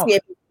 Wow.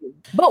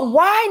 But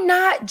why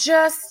not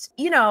just,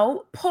 you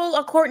know, pull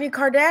a Kourtney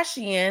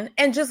Kardashian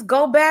and just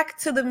go back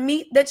to the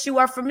meat that you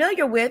are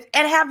familiar with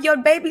and have your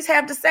babies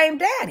have the same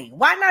daddy?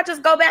 Why not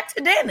just go back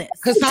to Dennis?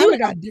 Because Simon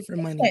got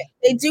different money.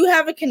 They do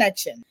have a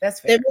connection. That's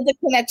fair. There is a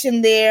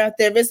connection there.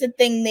 There is a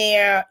thing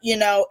there. You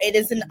know, it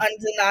is an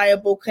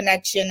undeniable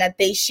connection that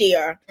they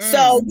share.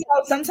 So, you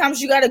know,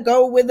 sometimes you got to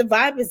go where the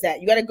vibe is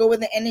at. You got to go where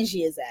the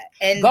energy is at.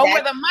 And go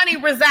where the money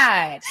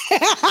resides.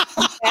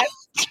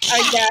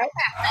 I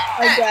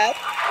guess.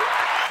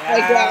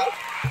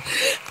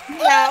 You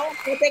know,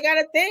 but they got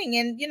a thing,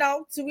 and you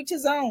know, to each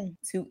his own.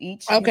 To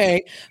each.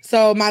 Okay,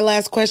 so my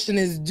last question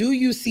is: do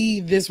you see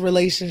this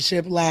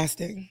relationship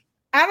lasting?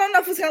 I don't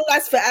know if it's gonna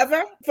last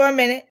forever. For a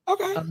minute.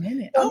 Okay. A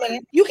minute.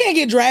 You can't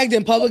get dragged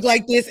in public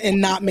like this and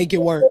not make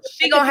it work.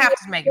 She gonna have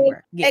to make it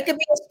work. Yeah. It could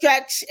be a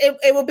stretch.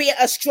 It will be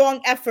a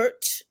strong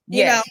effort.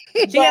 You know,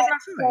 she has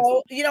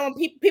no you know,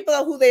 when people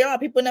are who they are,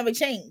 people never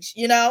change.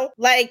 You know,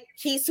 like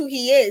he's who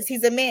he is.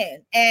 He's a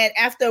man, and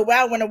after a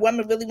while, when a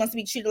woman really wants to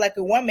be treated like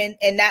a woman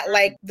and not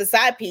like the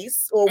side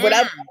piece or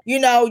whatever, you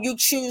know, you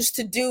choose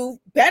to do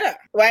better,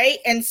 right?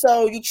 And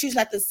so you choose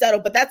not to settle.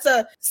 But that's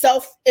a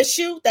self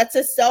issue. That's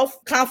a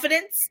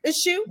self-confidence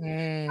issue.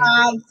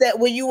 That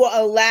when you will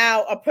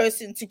allow a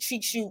person to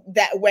treat you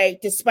that way,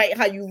 despite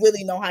how you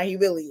really know how he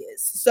really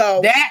is.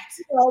 So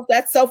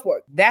that's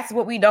self-work. That's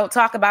what we don't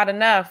talk about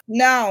enough.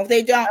 No,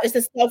 they don't. It's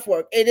the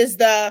self-work. It is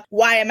the,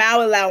 why am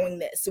I allowing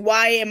this?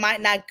 Why am I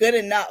not good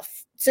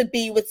enough to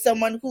be with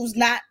someone who's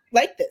not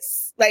like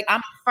this? Like,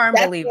 I'm a firm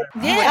believer.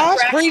 I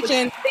was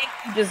preaching. What you think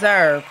you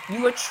deserve.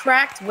 You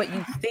attract what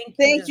you think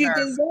you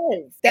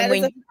deserve. And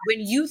when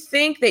you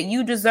think that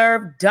you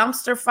deserve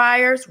dumpster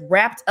fires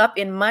wrapped up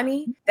in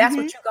money, that's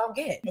what you're gonna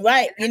get.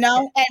 Right. You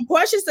know, and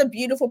Portia's a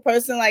beautiful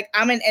person. Like,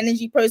 I'm an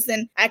energy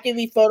person. I can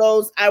read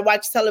photos. I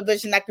watch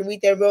television. I can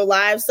read their real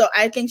lives. So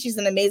I think she's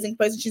an amazing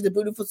person. She's a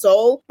beautiful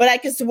soul. But I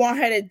just want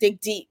her to dig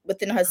deep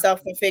within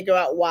herself and figure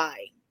out why.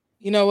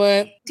 You know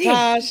what?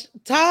 Tash,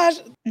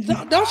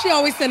 don't she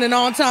always send an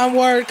on-time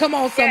word? Come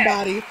on,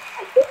 somebody.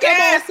 Come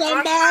on,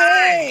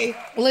 somebody.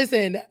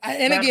 Listen,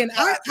 and again,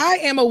 I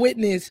am a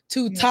witness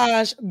to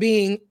Tash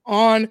being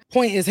on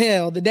point as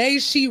hell. The day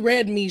she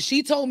read me,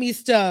 she told me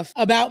stuff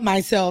about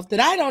myself that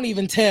I don't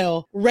even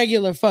tell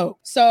regular folk.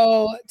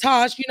 So,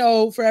 Tash, you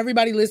know, for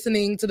everybody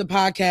listening to the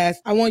podcast,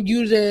 I want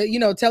you to, you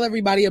know, tell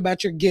everybody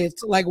about your gift.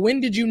 Like, when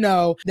did you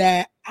know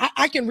that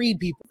I can read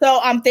people. So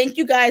thank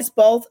you guys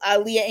both,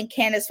 Leah and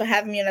Candace, for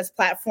having me on this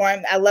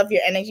platform. I love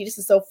your energy. This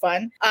is so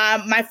fun.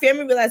 My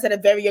family realized at a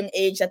very young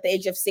age, at the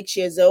age of 6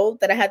 years old,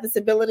 that I had this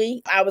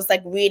ability. I was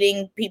like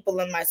reading people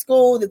in my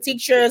school, the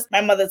teachers,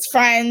 my mother's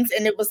friends,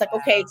 and it was like,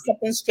 okay,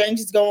 something strange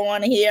is going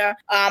on here.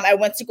 I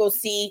went to go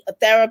see a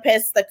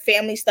therapist, like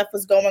family stuff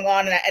was going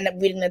on, and I ended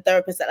up reading the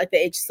therapist at like the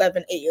age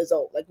 7, 8 years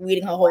old, like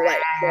reading her whole life.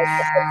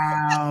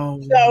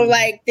 So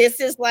like this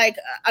is like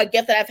a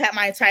gift that I've had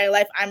my entire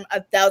life. I'm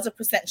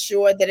 1,000%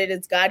 sure that it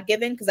is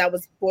God-given because I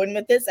was born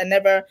with this. I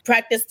never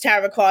practiced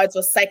tarot cards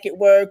or psychic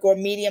work or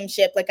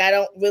mediumship. Like I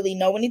don't really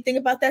know anything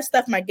about that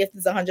stuff. My gift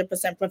is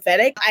 100%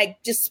 prophetic. I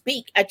just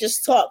speak. I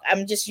just talk.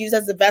 I'm just used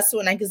as a vessel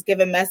and I just give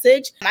a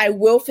message. I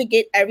will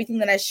forget everything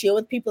that I share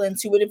with people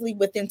intuitively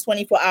within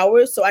 24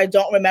 hours. So I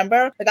don't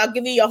remember. Like I'll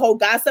give you your whole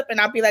gossip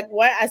and I'll be like,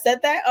 what? I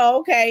said that? Oh,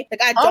 okay.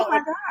 Like I don't. Oh my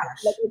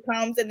gosh. Like it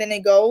comes and then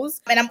it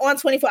goes. And I'm on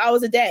 24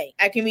 hours a day.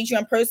 I can reach you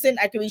in person.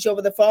 I can reach you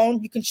over the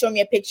phone. You can show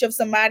me a picture of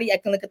somebody. I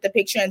can look at the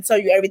picture and tell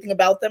you everything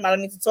about them. I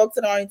don't need to talk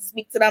to them. I don't need to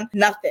speak to them.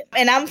 Nothing.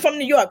 And I'm from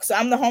New York, so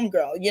I'm the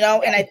homegirl, you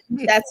know? And I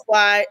think that's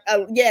why,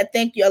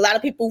 thank you. A lot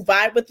of people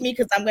vibe with me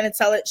because I'm going to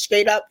tell it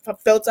straight up,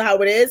 filter how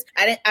it is.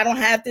 I don't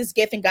have this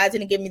gift and God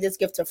didn't give me this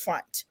gift to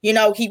front. You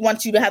know, he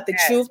wants you to have the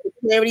truth, the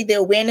clarity, the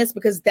awareness,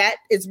 because that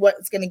is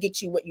what's going to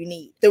get you what you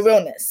need. The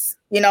realness,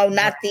 you know,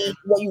 not the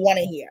what you want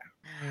to hear.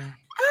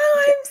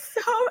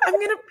 Oh, I'm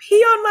gonna pee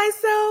on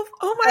myself.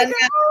 Oh my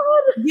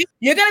God.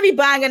 You're gonna be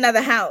buying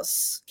another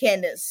house,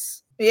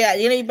 Candace. Yeah,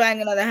 you're gonna be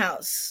buying another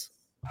house.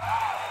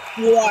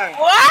 You are.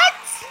 What?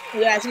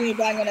 Yeah, you're gonna be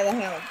buying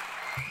another house.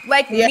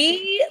 Like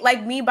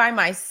me by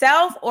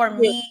myself or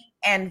me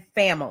and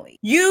family?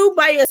 You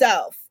by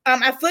yourself.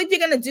 I feel like you're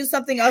gonna do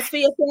something else for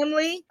your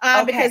family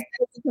because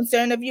that's a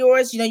concern of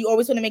yours. You know, you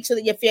always want to make sure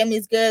that your family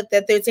is good,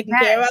 that they're taken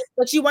care of.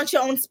 But you want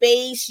your own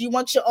space, you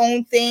want your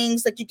own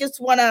things. Like you just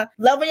want to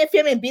love on your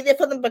family and be there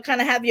for them, but kind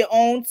of have your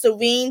own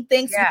serene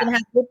things. So you can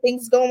have good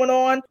things going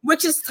on,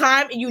 which is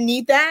time, and you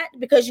need that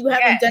because you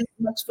haven't done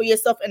much for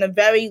yourself in a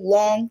very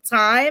long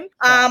time.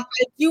 I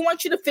do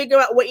want you to figure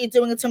out what you're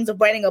doing in terms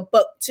of writing a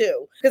book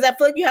too, because I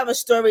feel like you have a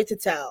story to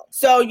tell.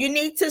 So you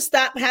need to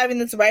stop having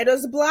this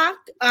writer's block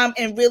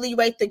and really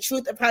write the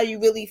truth of how you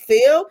really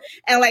feel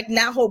and like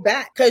not hold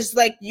back because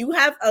like you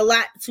have a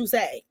lot to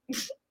say.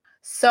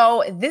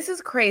 So this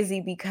is crazy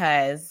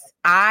because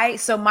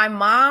my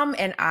mom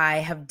and I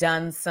have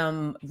done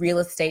some real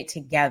estate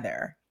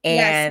together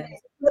and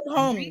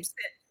homes.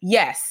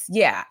 Yes.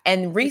 Yeah.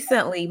 And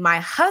recently my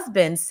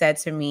husband said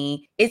to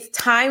me, it's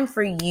time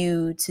for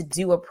you to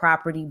do a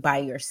property by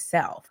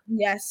yourself.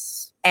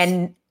 Yes.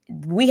 And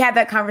we had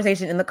that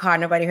conversation in the car.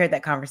 Nobody heard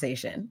that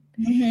conversation.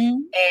 Mm-hmm.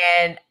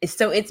 And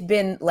so it's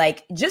been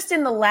like, just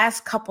in the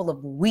last couple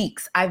of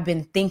weeks, I've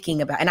been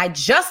thinking about, and I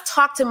just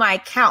talked to my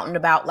accountant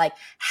about like,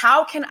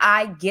 how can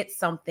I get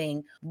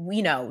something,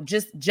 you know,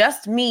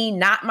 just me,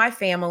 not my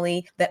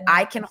family, that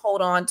I can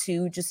hold on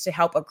to just to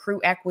help accrue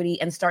equity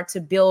and start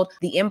to build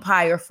the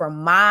empire for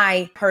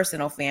my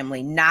personal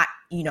family, not,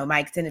 you know, my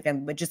extended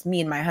family, but just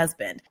me and my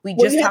husband. We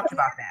just talked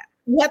about that.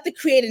 You have to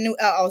create a new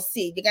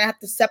LLC. You're going to have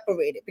to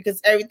separate it because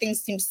everything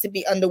seems to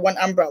be under one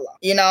umbrella,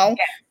 you know?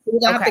 Yeah. You're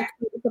going to have to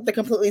create something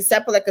completely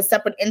separate, like a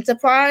separate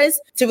enterprise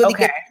to really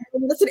get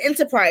it's an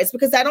enterprise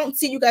because I don't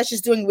see you guys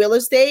just doing real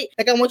estate.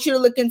 Like I want you to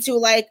look into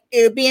like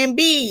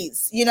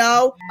Airbnbs, you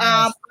know,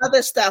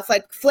 other stuff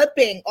like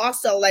flipping,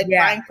 also like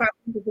buying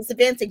property to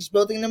disadvantage,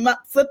 building them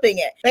up, flipping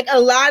it. Like a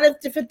lot of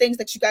different things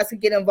that you guys can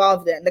get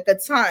involved in, like a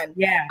ton.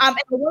 Yeah. And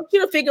I want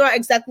you to figure out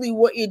exactly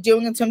what you're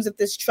doing in terms of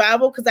this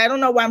travel because I don't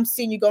know why I'm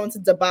seeing you going to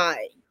Dubai.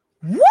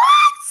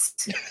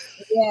 What?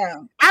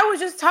 Yeah. I was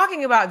just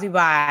talking about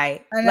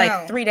Dubai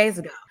like 3 days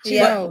ago.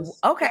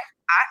 Okay.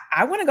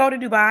 I want to go to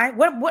Dubai.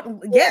 What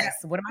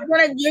am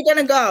I? You're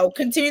gonna go.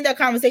 Continue that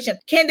conversation.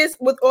 Candace,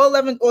 with all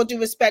love and all due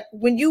respect,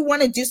 when you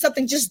want to do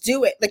something, just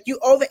do it. Like you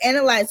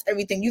overanalyze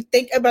everything. You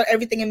think about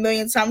everything a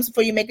million times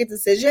before you make a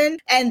decision.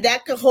 And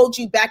that could hold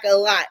you back a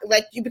lot.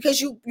 Like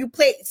because you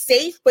play it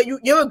safe, but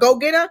you're a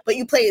go-getter, but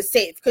you play it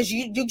safe because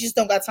you just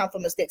don't got time for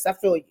mistakes. I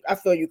feel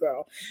you,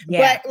 girl.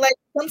 Yeah. But like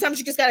sometimes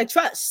you just gotta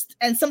trust,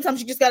 and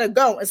sometimes you just gotta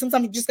go, and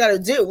sometimes you just gotta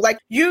do. Like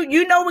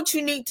you know what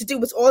you need to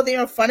do. It's all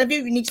there in front of you.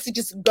 You need to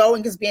just go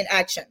and just be in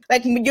action.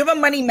 Like you're a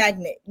money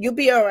magnet. You'll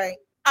be all right.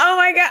 Oh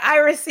my God, I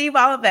receive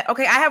all of that.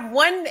 Okay, I have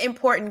one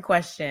important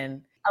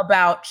question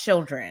about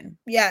children.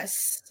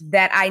 Yes.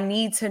 That I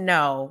need to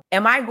know.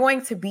 Am I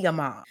going to be a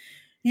mom?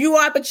 You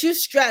are, but you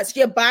stress.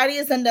 Your body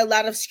is under a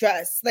lot of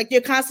stress. Like you're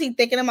constantly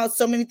thinking about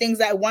so many things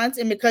at once.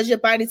 And because your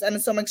body's under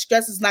so much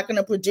stress, it's not going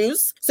to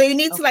produce. So you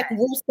need to like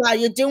woosah.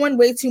 You're doing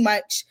way too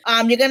much.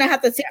 You're going to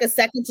have to take a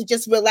second to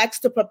just relax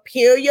to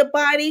prepare your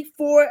body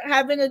for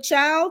having a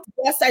child.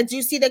 Yes, I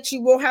do see that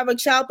you will have a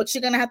child, but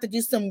you're going to have to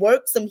do some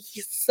work, some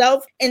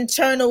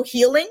self-internal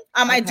healing.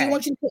 I do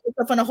want you to put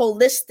yourself on a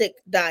holistic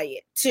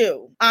diet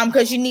too.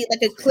 Because you need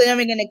like a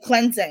clearing and a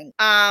cleansing.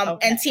 And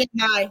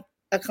TMI.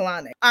 A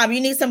colonic. You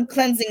need some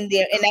cleansing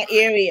there in that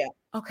area.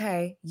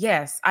 Okay.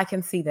 Yes, I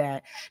can see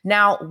that.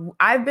 Now,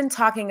 I've been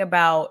talking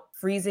about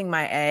freezing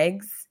my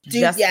eggs.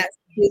 Do that.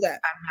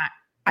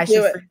 I Do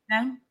should it. freeze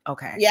them?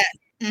 Okay. Yes.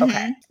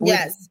 Okay.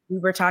 Yes. We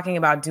were talking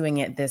about doing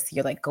it this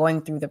year, like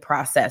going through the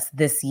process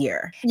this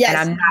year. Yes. And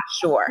I'm not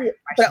sure.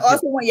 But I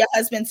also want your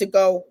husband to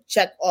go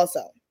check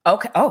also.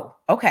 Okay. Oh,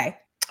 okay.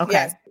 Okay.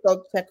 Yes.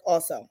 Go check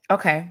also.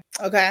 Okay.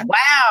 Okay.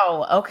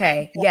 Wow.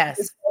 Okay. Yes.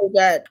 It's so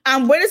good.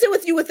 What is it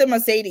with you with the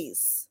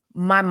Mercedes?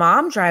 My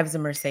mom drives a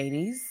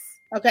Mercedes.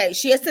 Okay.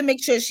 She has to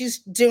make sure she's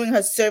doing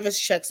her service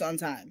checks on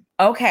time.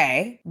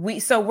 Okay.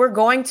 We're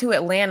going to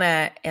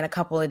Atlanta in a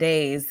couple of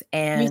days,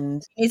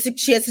 and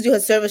she has to do her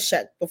service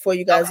check before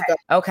you guys go.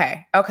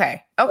 Okay.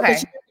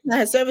 She not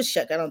her service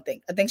check, I don't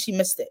think. I think she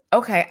missed it.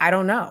 Okay. I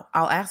don't know.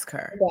 I'll ask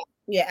her.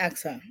 Yeah,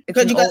 ask her.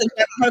 Because you guys are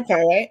driving her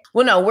car, right?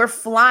 Well, no, we're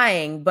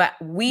flying, but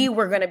we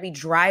were going to be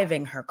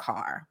driving her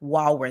car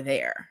while we're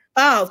there.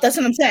 Oh, that's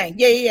what I'm saying.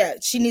 Yeah.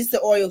 She needs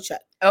the oil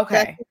check.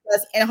 Okay.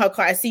 That's in her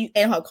car. I see you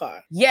in her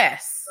car.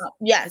 Yes.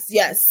 Yes.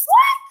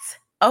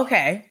 What?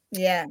 Okay.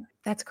 Yeah.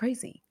 That's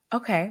crazy.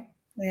 Okay.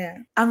 Yeah.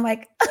 I'm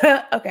like,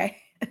 okay.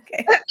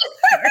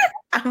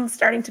 I'm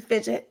starting to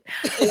fidget.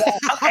 Yeah.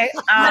 Okay.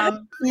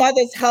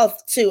 Mother's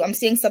health too. I'm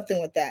seeing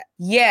something with that.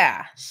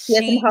 Yeah. She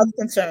has some health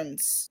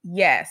concerns.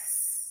 Yes.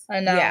 I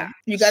know. Yeah.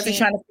 You guys are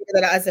trying to figure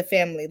that out as a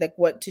family, like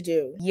what to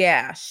do.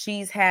 Yeah.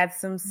 She's had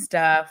some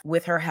stuff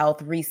with her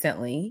health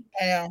recently.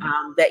 I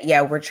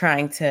know. We're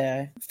trying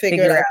to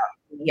figure it out.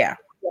 Yeah.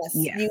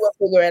 Yes. You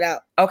will figure it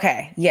out.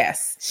 Okay.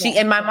 Yes.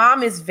 And my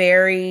mom is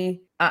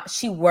very,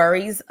 she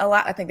worries a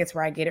lot. I think that's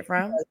where I get it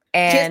from.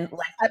 And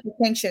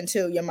hypertension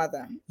too, your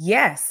mother.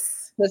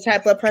 Yes. With high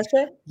blood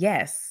pressure?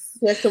 Yes.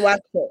 She has to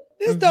watch it.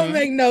 This don't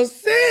make no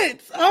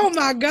sense. Oh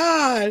my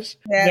gosh.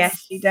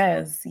 Yes, she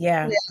does.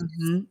 Yeah. She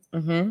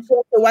has to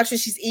watch what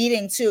she's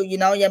eating too. You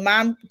know, your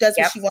mom does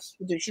what she wants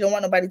to do. She don't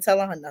want nobody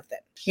telling her nothing.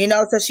 You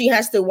know, so she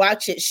has to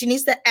watch it. She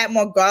needs to add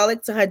more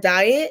garlic to her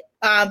diet.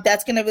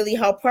 That's gonna really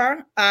help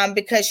her.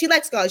 Because she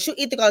likes garlic. She'll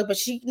eat the garlic, but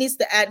she needs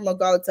to add more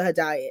garlic to her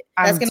diet.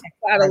 That's gonna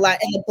help out a lot.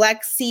 And the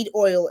black seed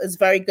oil is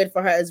very good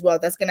for her as well.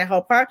 That's gonna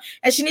help her.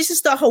 And she needs to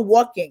start her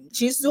walking.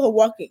 She needs to do her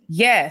walking.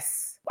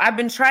 Yes. I've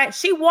been trying.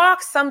 She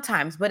walks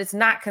sometimes, but it's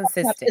not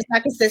consistent. It's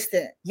not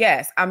consistent.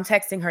 Yes. I'm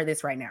texting her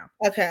this right now.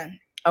 Okay.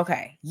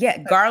 Yeah.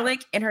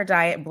 Garlic in her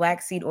diet,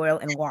 black seed oil,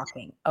 and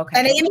walking. Okay.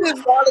 And they even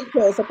have garlic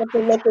pills at the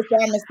local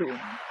pharmacy.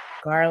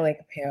 Garlic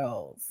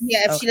pills.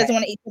 Yeah. If she doesn't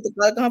want to eat the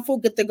garlic on her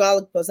food, get the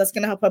garlic pills. That's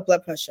going to help her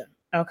blood pressure.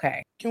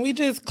 Okay. Can we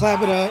just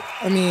clap it up?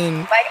 I mean,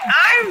 like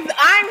I'm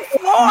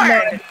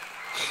floored.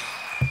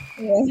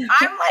 I'm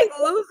like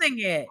losing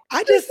it.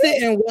 I just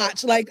sit and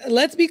watch. Like,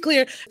 let's be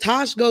clear.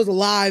 Tash goes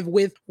live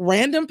with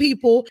random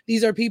people.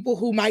 These are people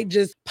who might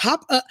just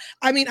pop up.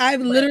 I mean,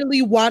 I've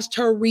literally watched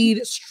her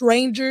read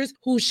strangers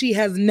who she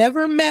has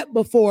never met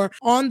before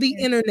on the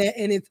internet,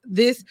 and it's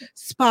this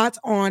spot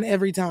on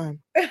every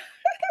time.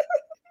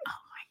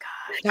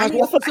 I'm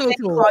so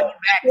thankful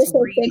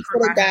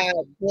to God.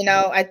 You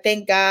know, I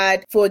thank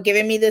God for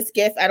giving me this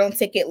gift. I don't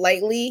take it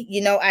lightly.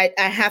 You know, I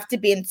have to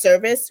be in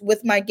service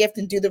with my gift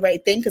and do the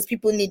right thing because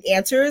people need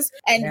answers.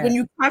 And when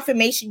you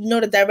confirmation, you know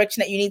the direction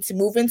that you need to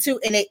move into,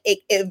 and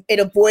it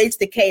avoids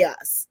the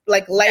chaos,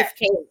 like life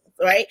chaos.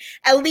 Right?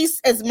 At least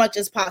as much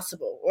as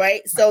possible.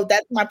 Right? So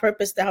that's my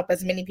purpose, to help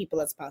as many people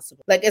as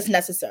possible. Like, it's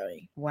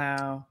necessary.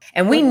 Wow.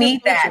 And we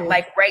need that.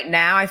 Like right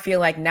now, I feel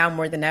like now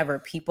more than ever,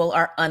 people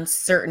are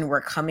uncertain.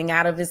 We're coming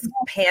out of this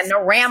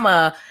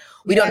panorama.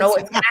 We don't know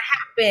what's going to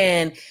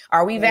happen.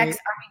 Are we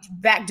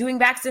doing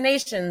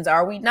vaccinations?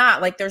 Are we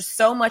not? Like, there's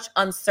so much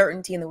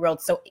uncertainty in the world.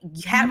 So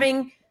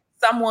having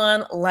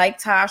someone like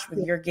Tash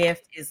with your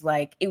gift is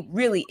like, it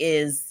really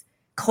is,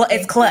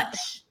 it's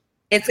clutch.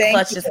 It's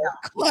clutch as hell.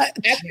 I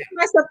give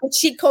myself a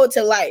cheat code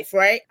to life,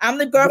 right? I'm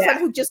the girlfriend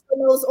who just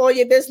knows all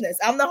your business.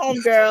 I'm the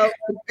home girl.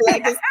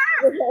 Like, just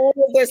all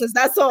your business.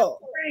 That's all.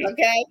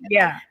 Okay?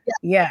 Yeah.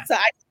 So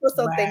I feel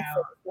so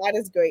thankful. That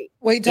is great.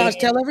 Wait, Tash,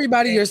 tell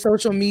everybody your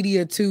social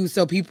media too,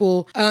 so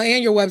people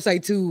and your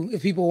website too,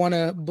 if people want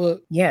to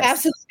book. Yes,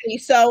 absolutely.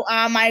 So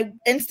my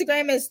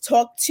Instagram is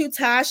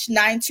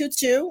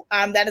talk2tash922.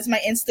 That is my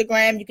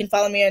Instagram. You can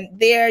follow me on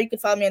there. You can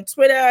follow me on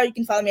Twitter. You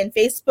can follow me on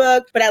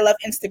Facebook. But I love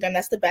Instagram.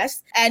 That's the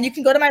best. And you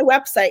can go to my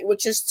website,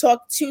 which is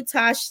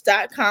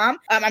talk2tash.com.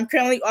 I'm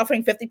currently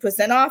offering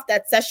 50% off.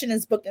 That session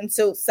is booked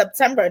until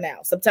September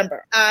now.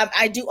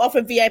 I do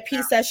offer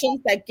VIP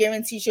sessions that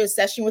guarantees your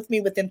session with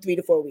me within 3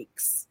 to 4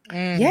 weeks.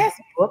 Yes,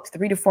 booked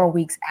 3 to 4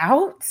 weeks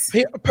out.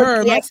 The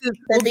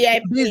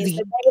VIP, the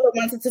regular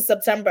ones into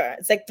September.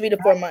 It's like 3 to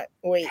 4 months.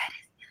 Wait, that is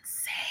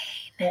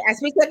insane. I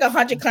speak like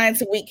 100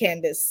 clients a week,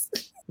 Candace.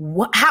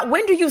 What?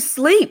 When do you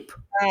sleep?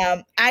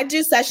 I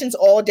do sessions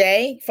all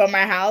day from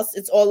my house.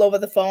 It's all over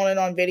the phone and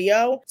on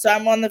video. So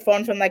I'm on the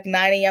phone from like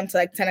 9 a.m. to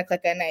like 10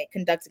 o'clock at night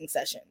conducting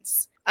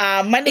sessions.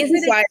 Monday Is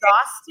it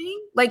exhausting?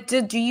 Like,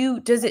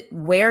 does it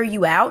wear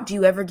you out? Do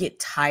you ever get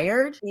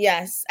tired?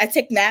 Yes, I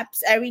take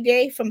naps every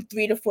day from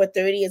 3 to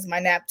 4:30 is my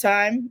nap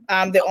time.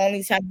 The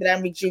only time that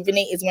I'm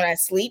rejuvenate is when I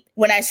sleep.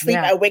 When I sleep,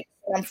 I wake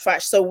I'm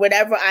fresh. So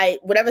whatever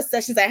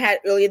sessions I had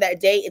earlier that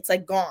day, it's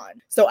like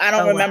gone. So I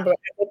don't remember. Wow.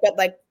 I wake up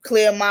like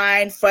clear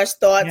mind, fresh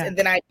thoughts, and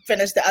then I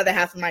finish the other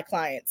half of my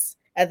clients.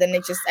 And then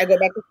I go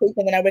back to sleep,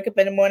 and then I wake up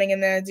in the morning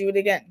and then I do it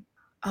again.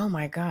 Oh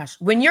my gosh.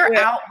 When you're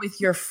out with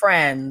your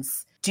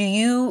friends, do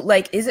you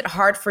is it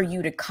hard for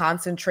you to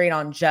concentrate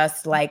on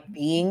just like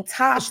being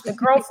Tash, the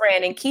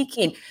girlfriend, and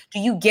Kiki? Do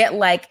you get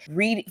I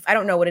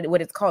don't know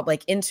what it's called,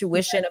 like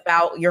intuition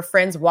about your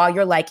friends while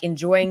you're like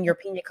enjoying your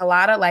pina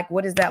colada? Like,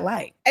 what is that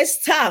like?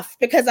 It's tough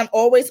because I'm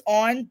always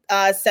on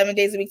 7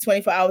 days a week,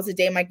 24 hours a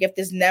day. My gift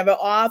is never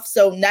off.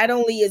 So not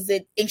only is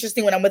it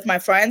interesting when I'm with my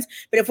friends,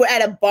 but if we're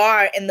at a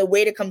bar and the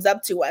waiter comes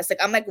up to us, like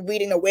I'm like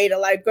reading the waiter,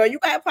 like, girl, you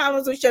got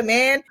problems with your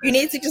man? You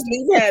need to just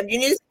leave him. You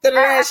need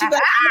to she's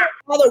like,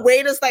 all the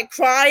waiters like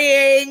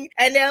crying,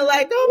 and they're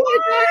like, oh my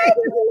God,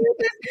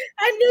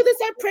 I knew this,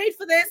 I prayed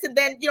for this. And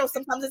then,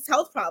 sometimes it's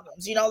health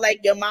problems, like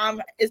your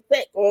mom is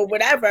sick or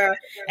whatever.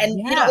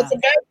 And, it's a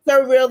very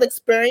surreal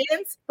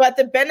experience. But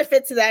the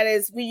benefit to that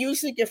is we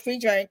usually get free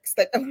drinks.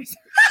 Like, I'm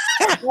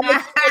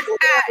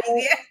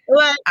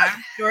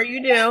sure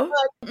you do.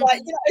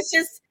 But it's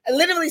just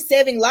literally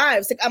saving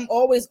lives. Like I'm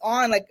always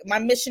on, like my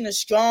mission is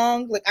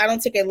strong. Like I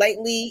don't take it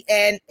lightly.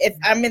 And if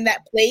I'm in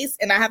that place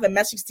and I have a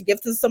message to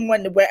give to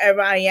someone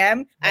wherever I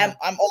am, I'm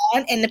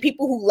on. And the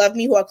people who love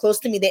me, who are close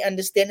to me, they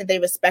understand and they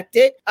respect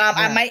it.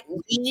 I might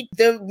read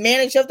the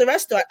manager of the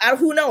restaurant.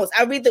 Who knows?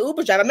 I read the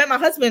Uber driver. I met my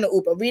husband in the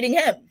Uber, reading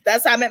him.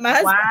 That's how I met my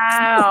husband.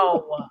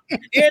 Wow.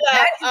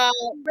 That's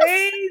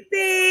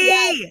crazy.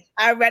 Yeah,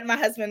 I read my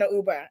husband in the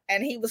Uber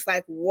and he was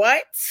like,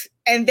 what?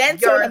 And then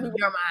told him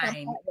your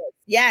mind.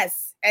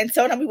 Yes. And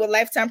told him we were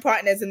lifetime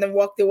partners and then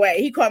walked away.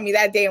 He called me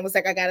that day and was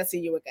like, I gotta see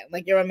you again.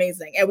 Like, you're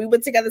amazing. And we were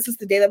together since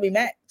the day that we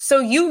met. So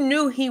you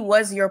knew he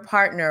was your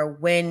partner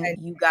when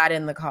you got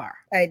in the car?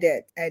 I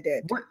did.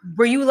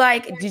 Were you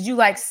did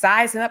you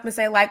size him up and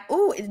say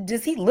ooh,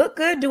 does he look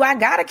good? Do I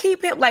gotta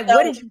keep him? What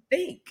did you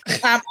think?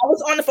 I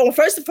was on the phone.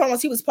 First and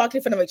foremost, he was parked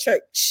in front of a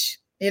church.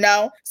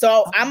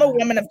 So I'm a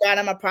woman of God.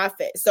 I'm a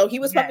prophet. So he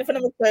was parked in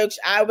front of a church.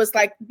 I was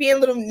like being a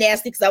little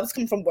nasty because I was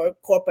coming from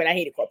work, corporate. I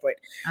hated corporate.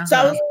 So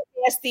I was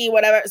nasty,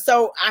 whatever.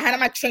 So I had on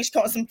my trench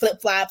coat and some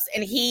flip flops,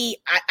 and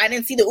I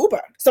didn't see the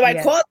Uber. So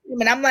I called him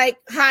and I'm like,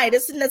 hi,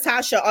 this is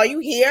Natasha. Are you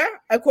here?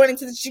 According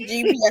to the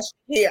GPS,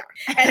 here.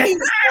 And he's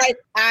like,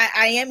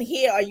 I am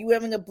here. Are you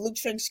wearing a blue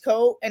trench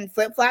coat and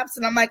flip flops?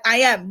 And I'm like, I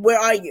am. Where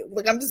are you?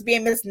 Like, I'm just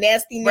being Miss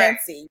Nasty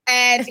Nancy.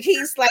 And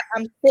he's like,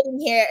 I'm sitting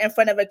here in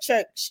front of a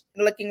church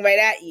looking right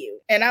at you.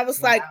 And I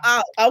was like,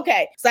 oh,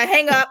 okay. So I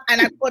hang up and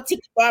I call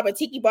Tiki Barber.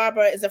 Tiki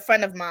Barber is a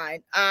friend of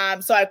mine.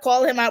 So I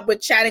call him up. We're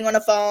chatting on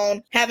the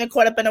phone. Haven't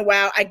caught up in a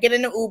while. I get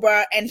in the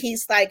Uber and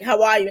he's like,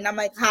 how are you? And I'm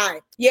like,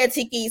 hi. Yeah,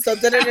 Tiki. So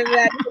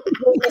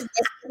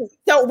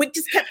So we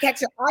just kept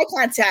catching eye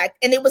contact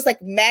and it was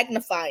like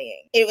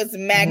magnifying. It was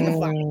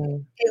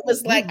magnifying. It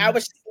was like, I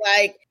was just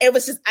like, it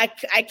was just, I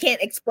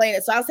can't explain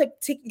it. So I was like,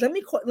 Tiki, let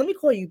me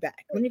call you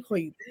back. I'm going to call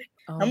you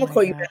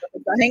back. So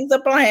I hangs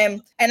up on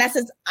him and I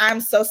says,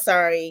 I'm so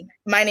sorry.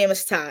 My name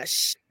is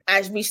Tash.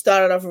 We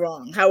started off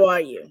wrong. How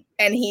are you?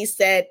 And he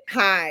said,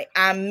 hi,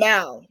 I'm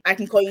Mel. I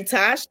can call you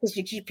Tash because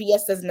your GPS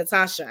says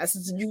Natasha. I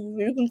said,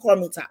 you can call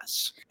me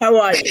Tash. How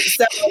are you?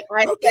 So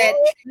I said,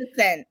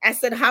 listen,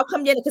 how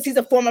come you're, because he's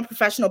a former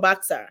professional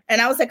boxer.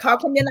 And I was like, how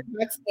come you're not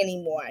boxing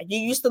anymore? You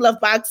used to love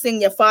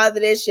boxing. Your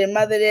father this, your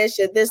mother this,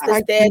 your this,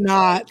 that.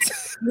 Not.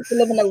 You used to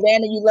live in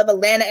Atlanta. You love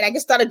Atlanta. And I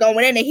just started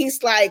going in and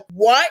he's like,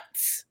 what?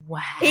 Wow.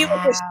 He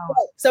was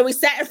so we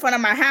sat in front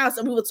of my house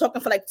and we were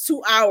talking for like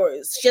 2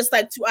 hours, just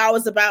like 2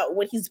 hours about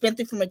what he's been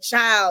through from a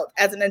child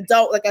as an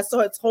adult. Like I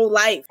saw his whole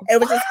life. It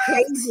was just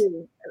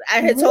crazy.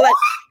 I had told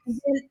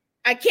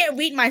I can't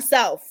read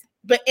myself,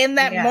 but in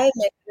that moment,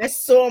 I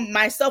saw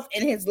myself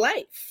in his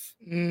life.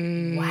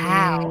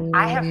 Wow.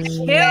 I have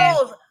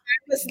chills. I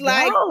was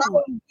like,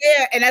 oh,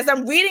 yeah. And as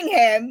I'm reading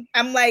him,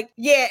 I'm like,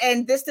 yeah,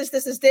 and this is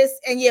this.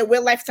 And yeah,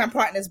 we're lifetime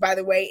partners, by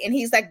the way. And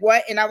he's like,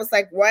 what? And I was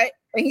like, what?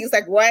 And he's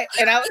like, what?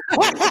 And I was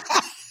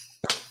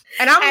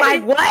and I'm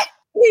like, what?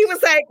 He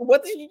was like,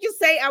 what did you just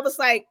say? I was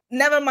like,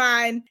 never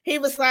mind. He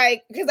was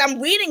like, because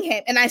I'm reading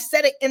him and I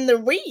said it in the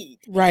read.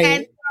 Right.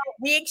 And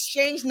we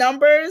exchanged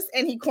numbers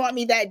and he called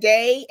me that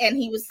day and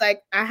he was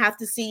like, I have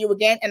to see you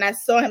again. And I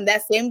saw him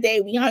that same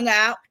day. We hung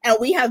out and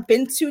we have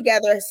been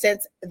together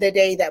since the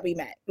day that we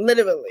met.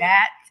 Literally.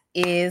 That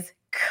is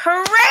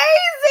crazy.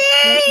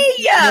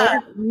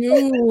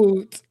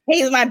 Cute.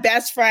 He's my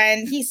best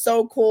friend. He's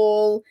so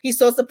cool. He's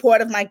so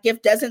supportive. My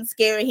gift doesn't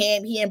scare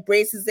him. He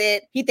embraces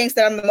it. He thinks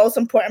that I'm the most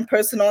important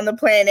person on the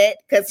planet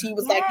because he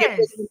was like, if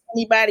there's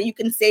anybody, you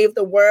can save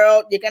the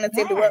world. You're going to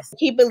save the world.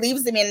 He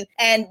believes in me.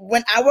 And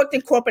when I worked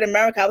in corporate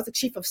America, I was the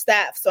chief of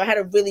staff. So I had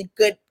a really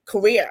good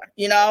career,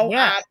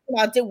 I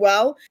did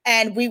well.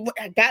 And we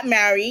got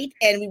married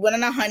and we went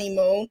on a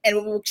honeymoon. And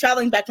when we were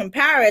traveling back from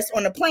Paris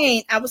on a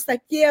plane, I was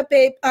like, yeah,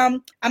 babe,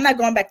 I'm not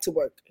going back to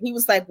work. He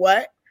was like,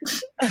 what?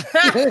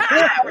 I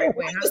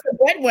was the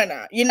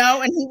breadwinner,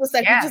 and he was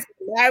like, we just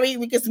married,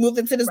 we just moved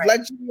into this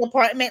luxury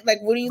apartment. Like,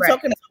 what are you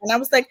talking about? And I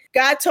was like,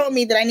 God told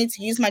me that I need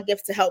to use my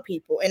gift to help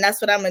people. And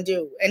that's what I'm going to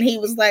do. And he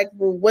was like,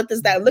 well, what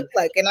does that look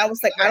like? And I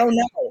was like, I don't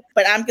know,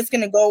 but I'm just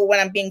going to go when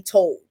I'm being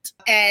told.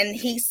 And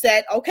he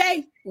said,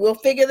 okay, we'll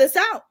figure this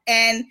out.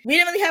 And we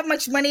didn't really have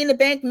much money in the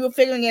bank. We were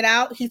figuring it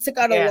out. He took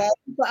out a loan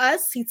for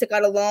us. He took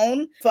out a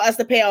loan for us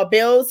to pay our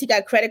bills. He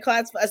got credit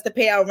cards for us to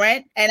pay our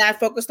rent. And I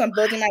focused on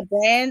building my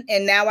brand.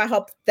 And now I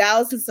help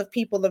thousands of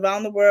people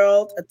around the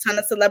world, a ton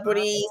of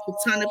celebrities, a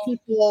ton of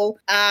people.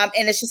 And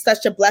it's just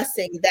such a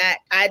blessing that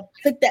I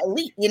took that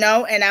leap, you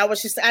know? And I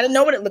didn't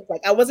know what it looked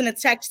like. I wasn't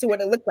attached to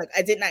what it looked like.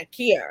 I did not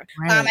care.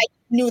 I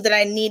knew that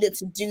I needed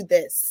to do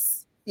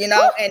this, you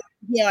know? And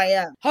here I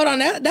am. Hold on,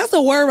 that's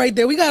a word right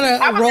there. We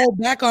gotta roll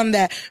back on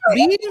that.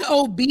 Being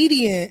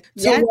obedient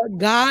to what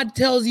God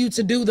tells you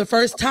to do the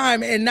first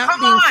time and not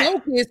being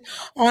focused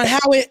on how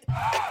it.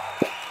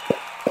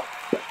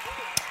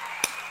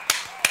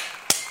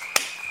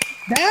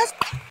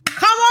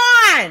 Come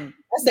on.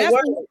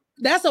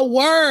 That's a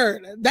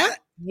word.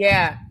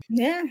 Yeah.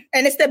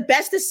 And it's the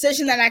best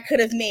decision that I could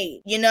have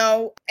made. You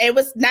know, it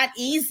was not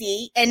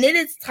easy and it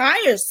is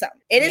tiresome.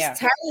 It is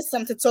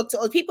tiresome to talk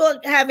to people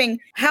having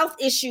health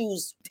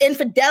issues,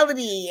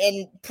 infidelity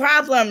and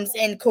problems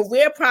and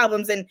career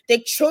problems, and their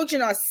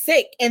children are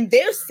sick and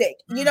they're sick.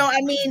 You know, I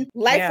mean,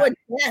 life or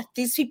death.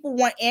 These people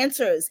want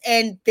answers.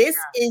 And this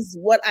is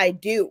what I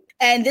do.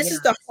 And this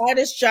is the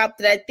hardest job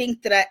that I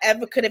think that I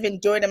ever could have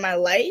endured in my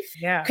life.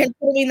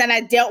 Considering that I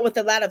dealt with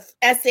a lot of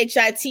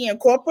SHIT in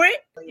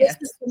corporate. This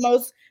is the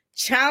most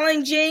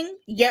challenging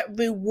yet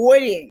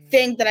rewarding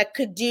thing that I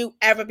could do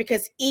ever,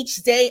 because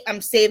each day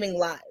I'm saving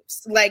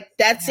lives. Like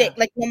that's it.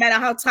 Like no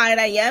matter how tired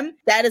I am,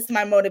 that is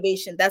my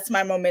motivation. That's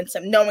my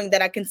momentum, knowing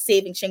that I can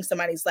save and change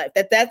somebody's life.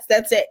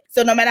 That's it.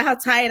 So no matter how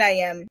tired I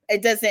am,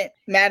 it doesn't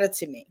matter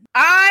to me.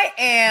 I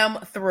am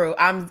through.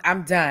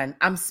 I'm done.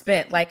 I'm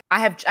spent. Like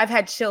I've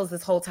had chills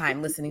this whole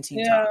time listening to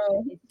you talk.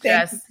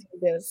 Thank you for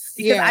this.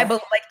 Because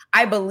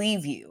I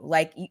believe you.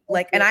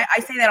 And I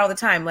say that all the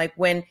time. Like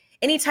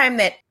anytime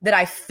that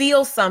I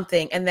feel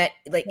something and that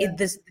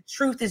the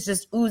truth is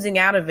just oozing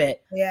out of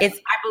it,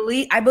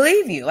 I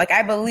believe you. Like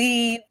I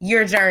believe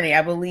your journey.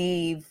 I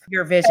believe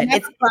your vision.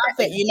 It's a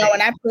prophet, you know,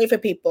 and I pray for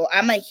people.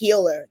 I'm a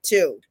healer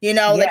too. You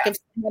know, like if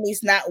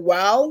somebody's not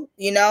well,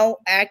 you know,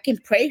 I can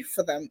pray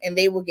for them and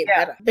they will get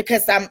better,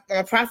 because I'm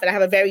a prophet. I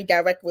have a very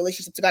direct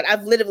relationship to God.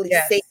 I've literally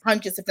saved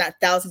hundreds, if not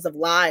thousands of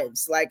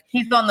lives. Like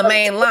he's on the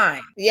main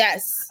line.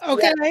 Yes.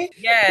 Okay.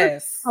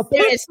 Yes.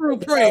 A through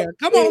prayer.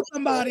 Come on,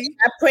 somebody.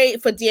 I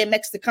prayed for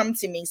DMX to come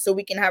to me so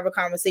we can have a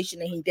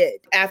conversation, and he did.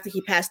 After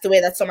he passed away,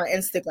 that's on my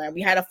Instagram.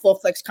 We had a full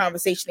flex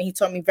conversation, and he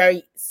told me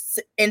very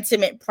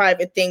intimate,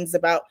 private things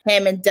about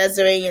him and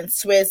Desiree and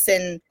Swiss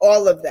and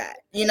all of that,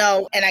 you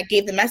know, and I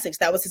gave the message.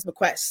 That was his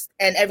request.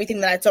 And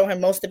everything that I told him,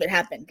 most of it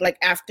happened like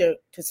after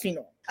his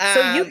funeral.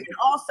 So you can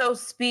also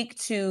speak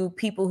to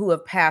people who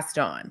have passed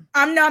on.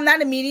 No, I'm not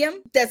a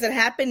medium. Does it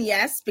happen?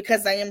 Yes,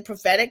 because I am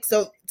prophetic.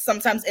 So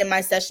sometimes in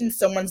my sessions,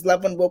 someone's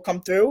loved one will come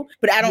through,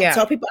 but I don't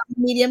tell people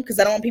I'm a medium because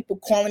I don't want people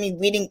calling me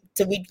read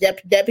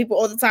dead people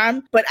all the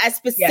time. But I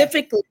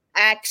specifically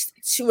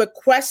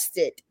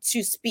requested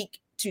to speak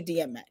to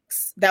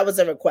DMX. That was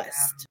a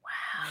request.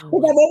 Wow.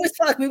 Because I've always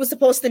felt like we were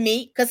supposed to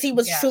meet, because he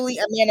was truly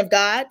a man of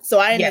God. So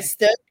I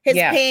understood his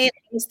pain,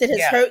 understood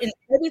his hurt. And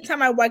every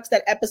time I watched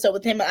that episode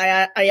with him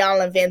and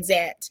Ayala and Van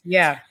Zant,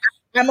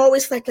 I'm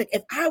always like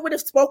if I would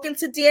have spoken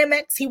to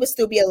DMX, he would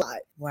still be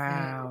alive.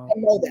 Wow. I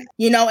know that,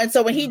 you know. And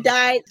so when he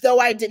died, though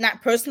I did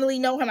not personally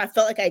know him, I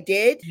felt like I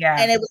did.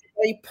 And it was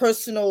a very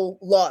personal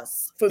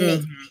loss for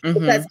me,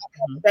 because I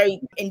had a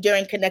very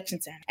enduring connection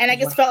to him. And I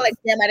just felt like,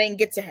 damn, I didn't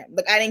get to him.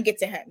 Like I didn't get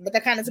to him. Like I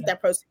kind of took that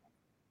person.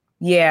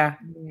 Yeah.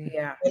 You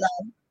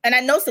know? And I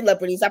know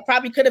celebrities. I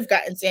probably could have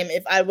gotten to him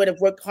if I would have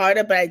worked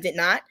harder, but I did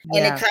not.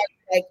 And it kind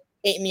of like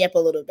ate me up a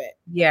little bit.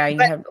 Yeah,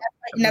 and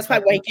that's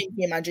probably why he came to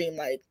me in my dream,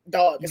 like,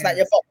 dog, it's not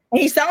your fault. And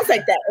he sounds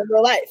like that in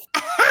real life.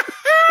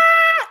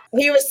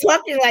 He was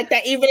talking like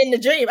that even in the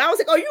dream. I was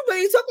like, oh, you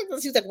really talking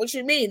this? He was like, what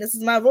you mean? This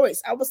is my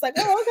voice. I was like,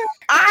 oh, okay.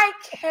 I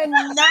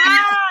cannot.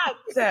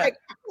 Like,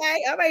 okay,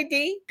 all right,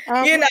 D.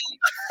 You know.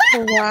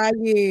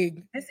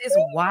 Crying. This is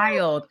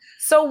wild.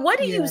 So what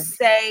do you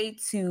say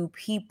to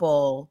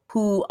people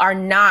who are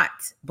not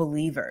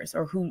believers,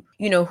 or who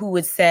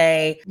would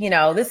say,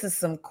 this is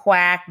some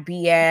quack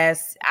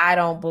BS. I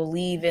don't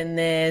believe in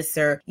this,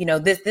 or,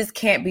 this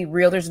can't be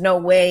real. There's no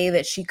way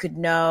that she could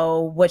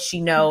know what she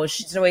knows.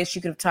 There's no way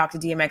she could have talked to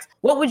DMX.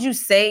 What would you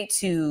say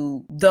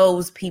to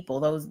those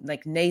people, those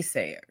like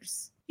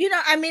naysayers?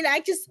 I mean,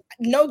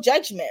 no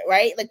judgment,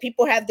 right? Like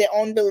people have their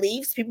own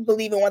beliefs. People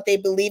believe in what they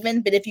believe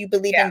in. But if you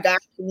believe in God,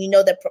 and you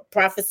know that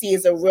prophecy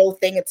is a real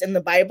thing, it's in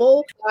the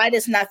Bible. God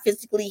is not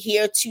physically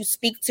here to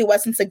speak to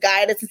us and to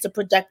guide us and to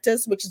protect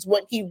us, which is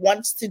what he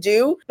wants to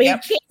do. But he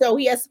can't. So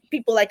he has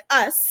people like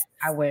us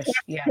I wish.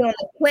 Yeah. Here on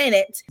the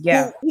planet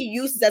who he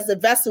uses as a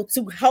vessel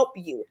to help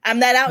you. I'm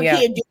not out here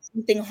doing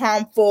something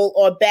harmful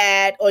or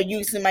bad or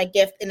using my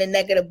gift in a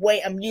negative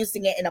way. I'm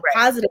using it in a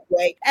positive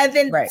way. And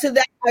then to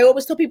that, I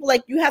always tell people,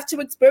 like, you have to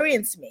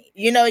experience me.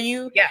 You know,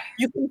 you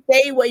can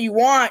say what you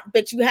want,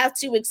 but you have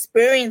to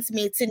experience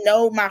me to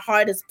know my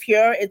heart is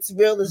pure, it's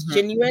real, it's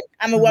genuine.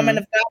 I'm a woman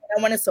of God, and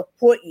I want to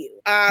support you.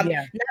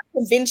 Not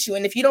convince you.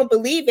 And if you don't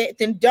believe it,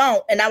 then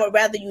don't. And I would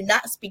rather you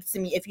not speak to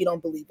me if you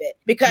don't believe it,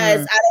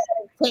 because I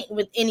don't acquaint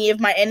with any of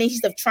my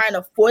energies of trying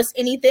to force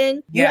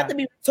anything. You have to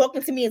be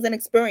talking to me as an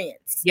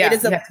experience. It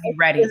is you have to be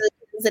ready.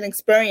 It's an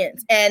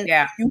experience, and you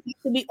have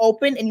to be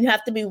open and you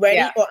have to be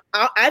ready. Or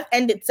I've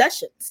ended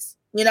sessions,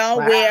 you know,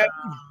 where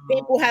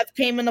people have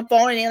came on the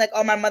phone and they're like,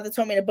 "Oh, my mother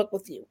told me to book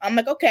with you." I'm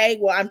like, "Okay,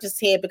 well, I'm just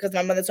here because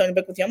my mother told me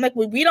to book with you." I'm like,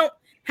 "Well, we don't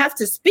have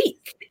to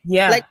speak."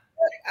 Like,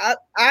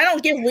 I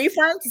don't give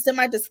refunds to send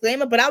my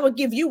disclaimer, but I would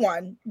give you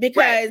one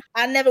because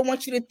I never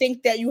want you to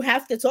think that you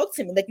have to talk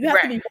to me. Like, you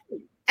have to be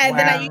ready. And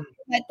then I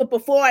like, but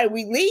before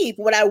we leave,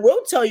 what I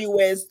will tell you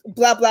is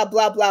blah blah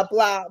blah blah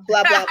blah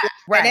blah blah.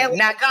 Right,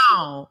 now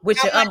gone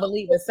with your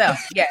unbelieving self.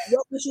 Yeah,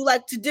 what would you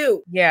like to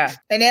do? Yeah,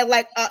 and they're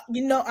like,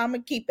 you know, I'm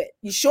gonna keep it.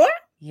 You sure?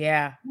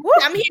 Yeah,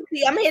 I'm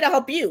here to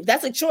help you.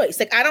 That's a choice.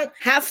 Like, I don't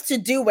have to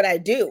do what I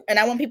do, and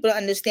I want people to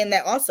understand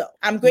that also.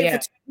 I'm grateful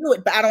to do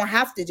it, but I don't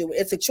have to do it.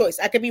 It's a choice.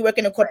 I could be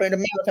working in corporate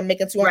America,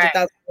 making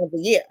 $200,000 a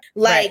year.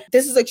 Like,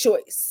 this is a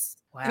choice.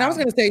 Wow. And I was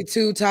going to say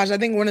too, Tash, I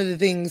think one of the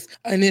things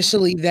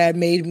initially that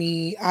made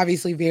me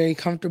obviously very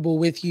comfortable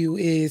with you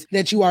is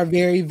that you are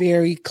very,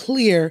 very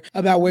clear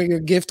about where your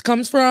gift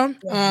comes from.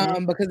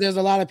 Because there's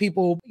a lot of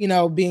people, you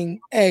know, being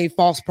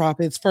false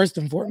prophets, first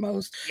and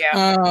foremost,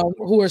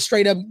 who are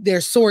straight up,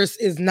 their source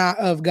is not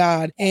of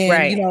God.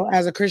 And, you know,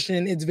 as a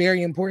Christian, it's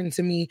very important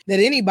to me that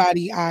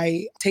anybody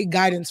I take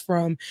guidance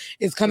from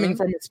is coming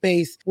from a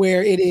space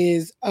where it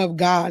is of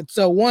God.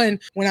 So one,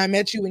 when I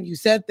met you and you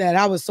said that,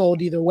 I was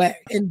sold either way.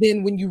 And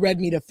then when you read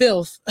me to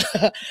filth,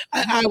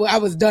 I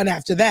was done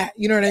after that.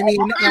 You know what I mean?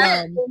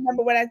 I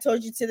remember what I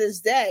told you to this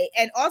day.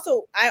 And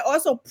also, I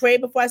also pray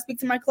before I speak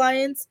to my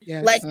clients.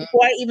 Like,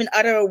 before I even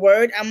utter a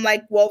word, I'm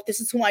like, well,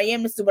 this is who I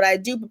am. This is what I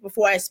do. But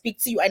before I speak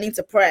to you, I need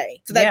to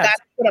pray. So that God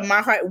put in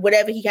my heart,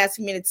 whatever he has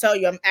for me to tell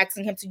you, I'm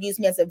asking him to use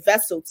me as a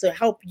vessel to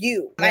help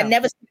you. I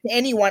never speak to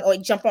anyone or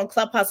jump on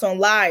Clubhouse on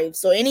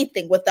lives or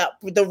anything without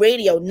the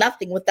radio,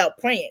 nothing without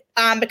praying.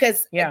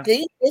 Because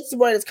this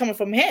word is coming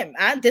from him.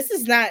 I'm just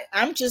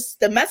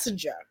the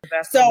messenger.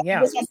 So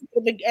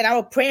and I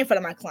will pray in front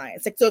of my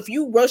clients. Like, so if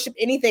you worship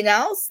anything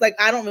else, like,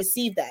 I don't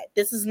receive that.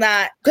 This is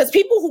not, because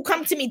people who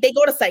come to me, they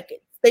go to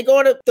psychics. They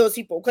go to those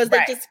people because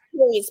they're just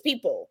curious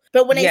people.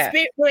 But when they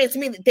experience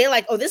me, they're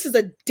like, oh, this is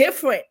a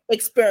different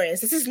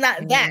experience. This is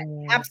not that.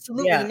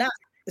 Absolutely not.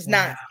 It's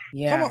not.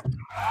 Come on,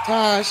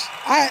 Tosh.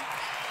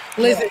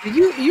 Listen,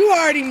 you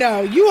already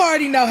know. You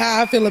already know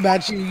how I feel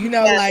about you. You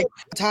know, like,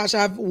 Tasha,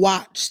 I've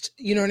watched,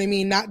 you know what I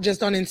mean? Not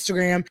just on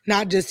Instagram,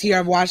 not just here.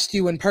 I've watched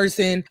you in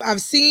person.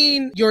 I've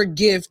seen your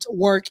gift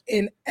work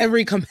in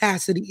every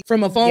capacity,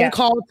 from a phone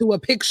call to a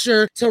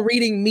picture to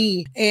reading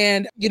me.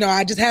 And, you know,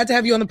 I just had to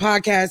have you on the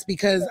podcast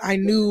because I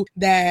knew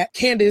that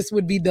Candace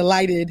would be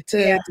delighted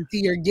to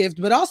see your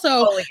gift, but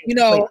also, you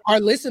know, our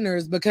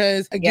listeners,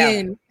 because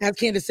again, as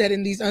Candace said,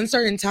 in these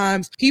uncertain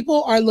times,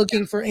 people are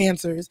looking for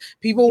answers.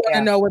 People want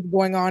to know what's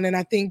going on. And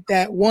I think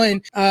that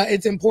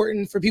it's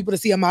important for people to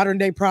see a modern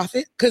day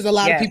prophet, because a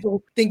lot of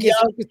people think it's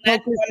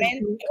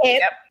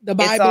the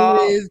Bible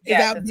is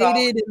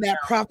outdated and that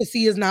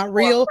prophecy is not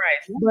real.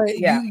 But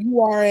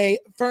you are a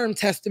firm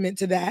testament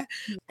to that.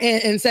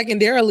 And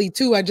secondarily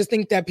too, I just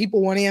think that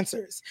people want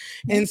answers.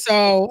 And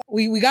so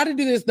we got to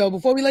do this though.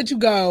 Before we let you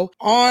go,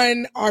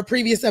 on our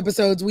previous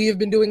episodes, we have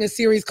been doing a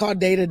series called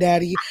Data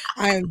Daddy.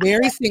 I am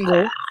very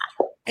single.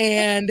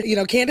 And, you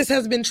know, Candace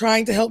has been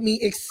trying to help me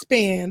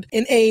expand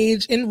in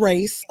age and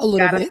race a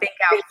little bit. Gotta think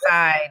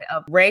outside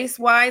of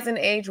race-wise and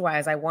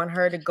age-wise. I want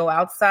her to go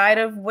outside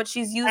of what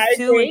she's used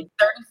to,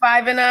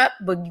 35 and up.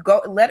 But you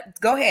go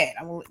ahead.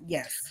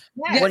 Yes.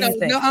 What do you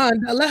think?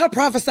 Let her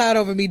prophesy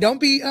over me.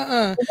 Don't be What's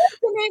her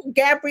name?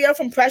 Gabrielle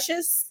from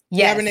Precious.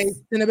 Yes.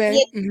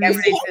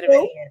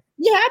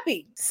 You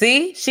happy?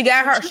 See, she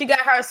got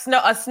her a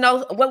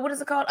snow. What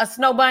is it called? A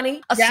snow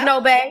bunny, snow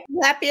bae.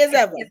 Happy as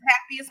ever. As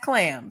happy as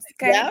clams.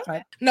 Okay.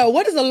 Yeah. No,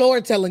 what is the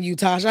Lord telling you,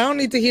 Tasha? I don't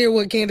need to hear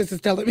what Candace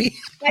is telling me.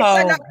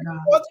 I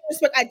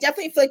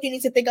definitely feel like you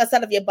need to think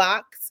outside of your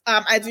box.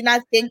 I do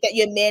not think that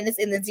your man is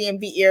in the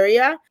DMV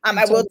area.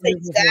 I will say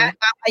that.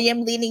 I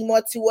am leaning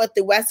more toward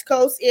the West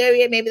Coast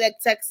area, maybe like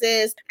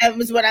Texas.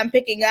 And is what I'm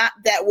picking up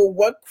that will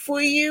work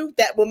for you,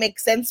 that will make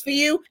sense for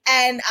you.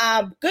 And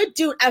good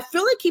dude. I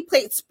feel like he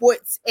played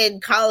sports in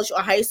college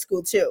or high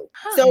school too.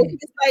 So he's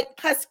like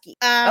husky.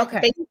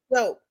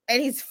 So,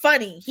 and he's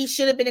funny. He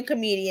should have been a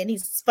comedian.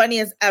 He's funny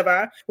as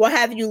ever. Will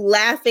have you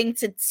laughing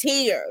to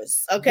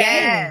tears. Okay.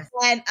 Yes.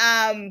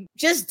 And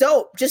just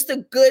dope. Just a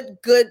good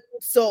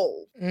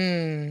soul. Okay.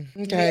 I'm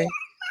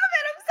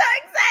so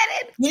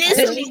excited. You need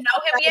Does to she know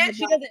him yet?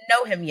 She doesn't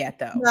know him yet,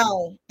 though.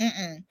 No.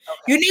 Okay.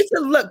 You need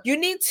to look. You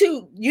need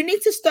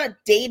to start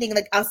dating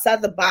like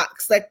outside the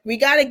box. Like we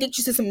gotta get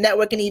you to some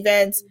networking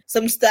events,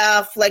 some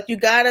stuff. Like you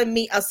gotta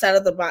meet outside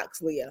of the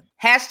box, Leah.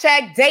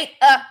 Hashtag date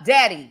up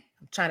daddy.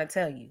 I'm trying to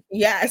tell you.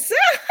 Yes.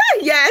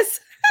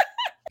 Yes.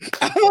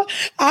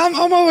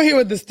 I'm over here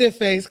with the stiff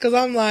face because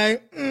I'm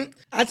like,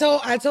 I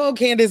told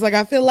Candace, like,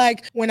 I feel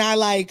like when I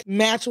like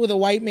match with a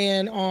white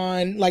man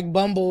on like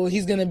Bumble,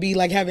 he's gonna be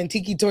like having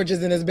tiki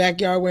torches in his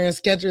backyard wearing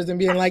Skechers and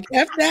being like,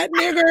 F that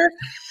nigger.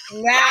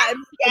 No,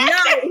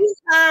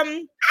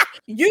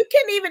 you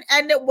can even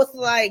end up with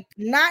like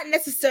not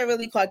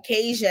necessarily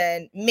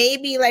Caucasian,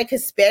 maybe like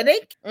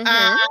Hispanic,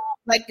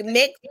 like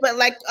mixed, but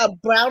like a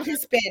brown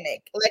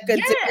Hispanic, like a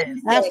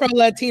Afro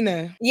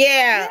Latina.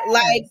 Yeah,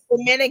 like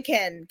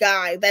Dominican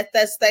guy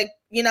that's like,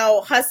 you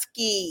know,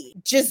 husky,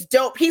 just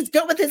dope. He's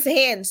good with his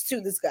hands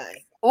too, this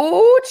guy.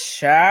 Ooh,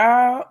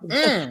 child.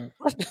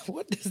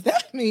 What does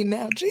that mean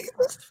now,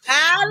 Jesus?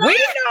 We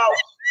know.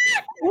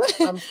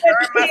 I'm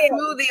stirring my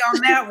smoothie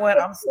on that one.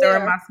 I'm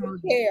stirring my smoothie.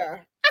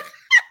 Here.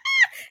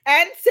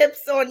 And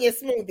tips on your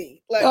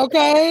smoothie. Like,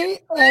 okay.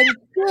 And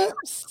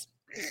tips.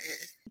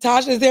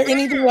 Tash, is there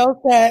anything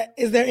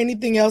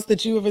else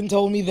that you haven't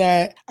told me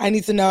that I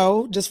need to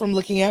know just from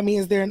looking at me?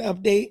 Is there an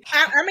update?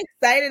 I'm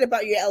excited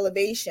about your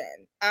elevation.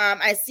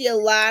 I see a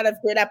lot of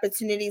good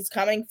opportunities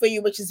coming for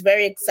you, which is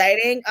very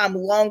exciting.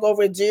 Long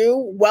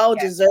overdue, well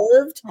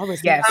deserved.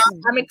 Yes.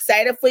 I'm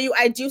excited for you.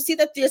 I do see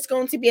that there's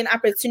going to be an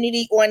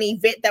opportunity or an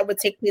event that would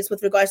take place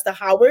with regards to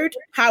Howard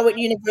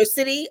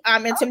University,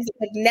 in terms of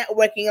like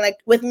networking, like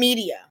with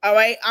media. All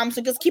right.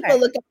 So just keep a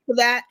lookout for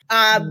that.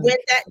 When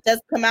that does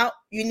come out,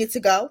 you need to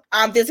go.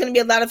 There's going to be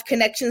a lot of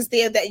connections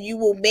there that you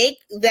will make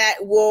that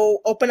will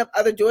open up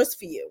other doors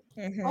for you.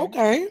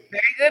 Okay.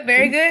 Very good.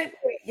 Very good.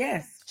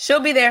 Yes. She'll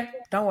be there.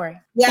 Don't worry.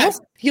 Yes.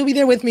 He'll be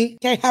there with me.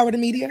 Okay, Howard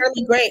Media. That'll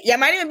be great. Yeah, I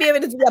might even be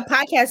able to do a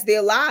podcast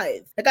there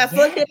live. Like I feel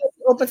like they're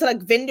open to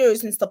like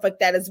vendors and stuff like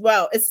that as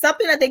well. It's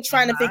something that they're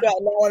trying to figure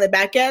out now on the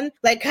back end.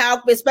 Like how,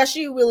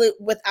 especially really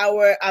with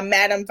our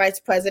Madam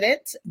Vice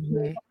President,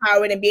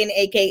 Howard, and being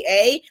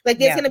AKA, like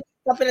there's going to be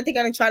something that they're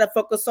going to try to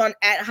focus on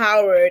at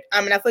Howard.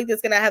 I feel like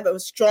there's going to have a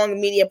strong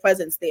media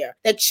presence there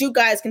that you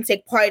guys can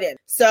take part in.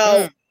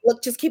 So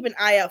look, just keep an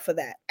eye out for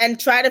that and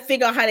try to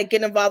figure out how to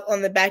get involved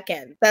on the back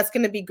end. That's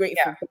going to be great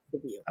for both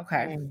of you.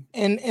 Okay.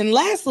 And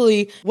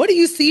lastly, what do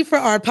you see for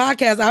our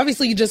podcast?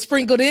 Obviously, you just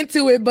sprinkled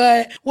into it,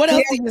 but what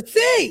else do you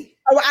see?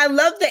 Oh, I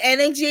love the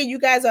energy. You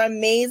guys are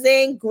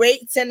amazing.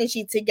 Great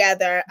synergy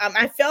together.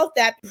 I felt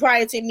that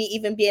prior to me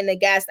even being a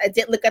guest. I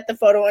did look at the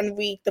photo and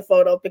read the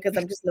photo because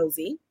I'm just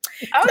nosy.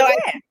 I went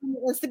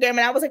to Instagram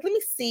and I was like, let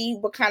me see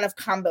what kind of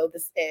combo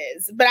this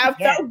is. But I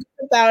felt good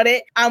about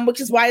it,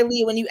 which is why,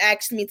 Leah, when you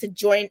asked me to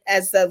join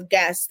as a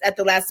guest at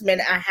the last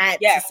minute, I had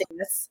to say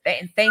this.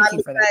 And thank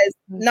you for that.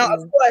 No,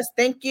 of course.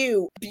 Thank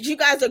you. You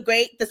guys are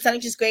great. The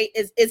synergy is great.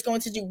 It's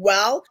going to do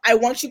well. I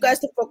want you guys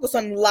to focus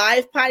on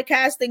live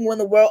podcasting when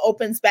the world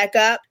opens back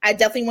up. I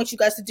definitely want you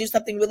guys to do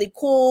something really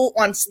cool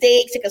on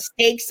stage, take a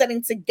stage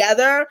setting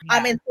together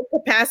in some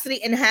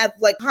capacity and have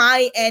like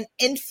high-end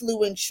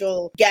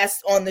influential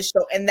guests on the show,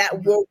 and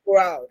that will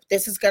grow.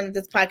 This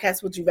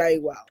podcast will do very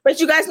well. But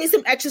you guys need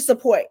some extra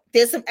support.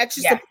 There's some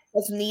extra support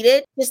that's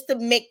needed just to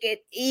make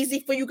it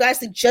easy for you guys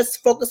to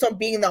just focus on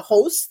being the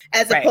host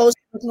as opposed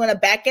to doing the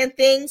back end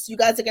things. You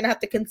guys are going to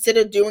have to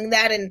consider doing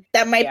that, and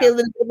that might be a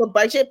little bit of a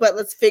budget, but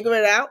let's figure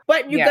it out.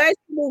 But you guys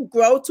will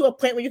grow to a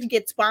point where you can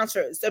get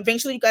sponsors.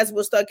 Eventually, you guys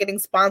will start getting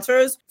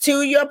sponsors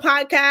to your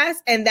podcast,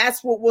 and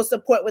that's what we'll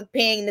support with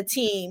paying the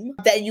team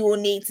that you will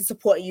need to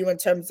support you in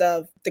terms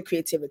of the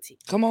creativity.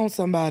 Come on,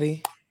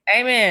 somebody.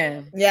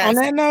 Amen. Yes. On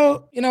that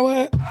note, you know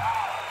what?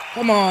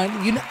 Come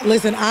on.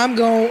 Listen, I'm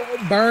going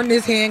to burn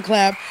this hand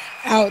clap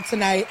out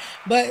tonight.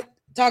 But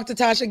talk to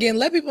Tash again.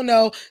 Let people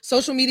know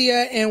social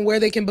media and where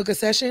they can book a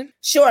session.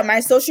 Sure.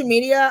 My social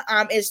media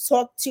is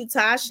Talk to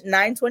Tash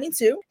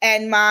 922.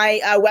 And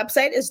my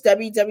website is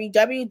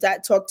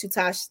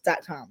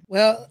www.talktotash.com.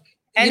 Well,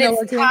 and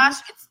it's Tash,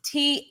 it's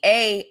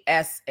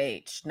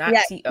Tash, not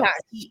T-O.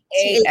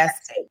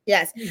 T-A-S-H.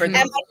 Yes. And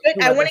I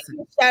want to give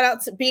a shout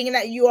out to, being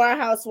that you are a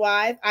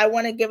housewife, I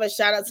want to give a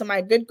shout out to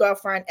my good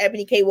girlfriend,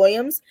 Ebony K.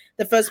 Williams,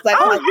 the first Black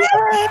woman.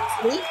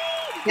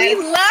 We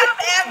love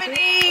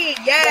Ebony.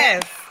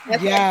 Yes.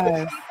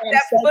 Yes.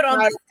 Step foot on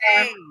the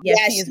stage.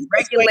 Yes, she is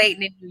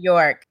regulating in New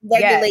York.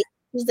 Regulating.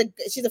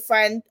 She's a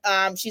friend.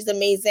 She's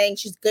amazing.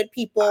 She's good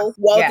people,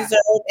 well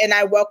deserved, and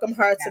I welcome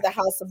her to the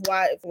House of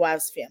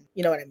Wives fam.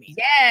 You know what I mean?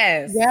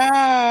 Yes.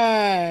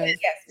 Yes.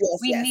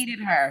 We needed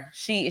her.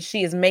 She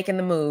is making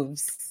the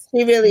moves.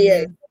 She really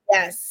is.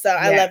 Yes. So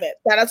I love it.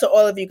 Shout out to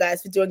all of you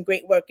guys for doing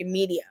great work in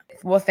media.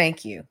 Well,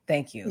 thank you.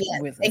 Thank you.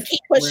 Yes. And keep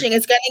pushing.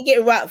 It's gonna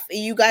get rough.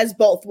 You guys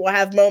both will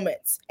have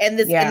moments in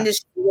this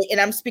industry, and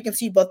I'm speaking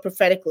to you both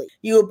prophetically.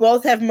 You will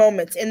both have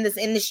moments in this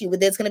industry where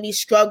there's gonna be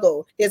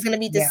struggle, there's gonna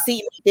be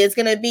deceit, there's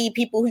gonna be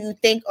people who you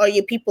think are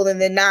your people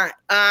and they're not.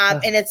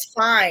 And it's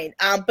fine.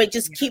 But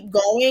just keep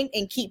going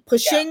and keep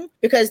pushing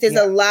because there's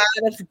a lot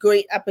of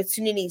great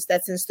opportunities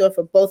that's in store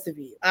for both of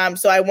you.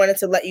 So I wanted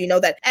to let you know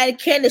that. And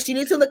Candace, you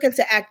need to look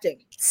into acting.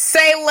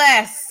 Say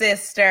less,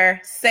 sister.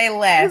 Say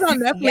less. It's on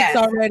Netflix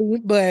already,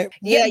 but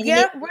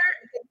we're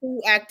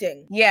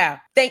acting.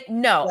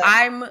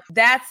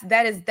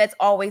 That's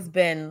always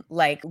been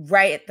like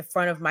right at the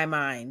front of my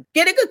mind.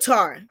 Get a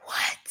guitar.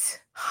 What?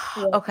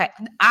 Okay.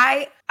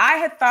 I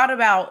had thought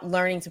about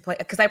learning to play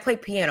because I play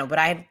piano, but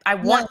I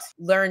want to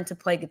learn to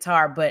play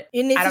guitar, but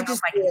I don't know if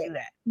I can do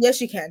that.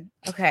 Yes, you can.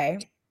 Okay.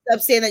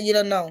 Stop saying that you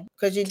don't know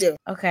because you do.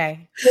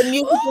 Okay.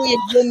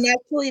 You're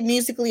naturally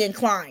musically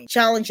inclined.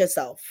 Challenge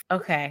yourself.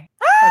 Okay.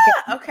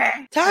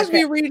 Okay. Tosh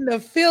be reading the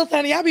filth,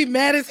 honey. I be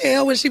mad as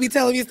hell when she be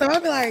telling me stuff. I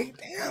be like,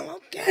 damn,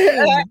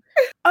 okay.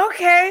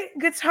 Okay,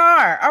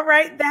 guitar. All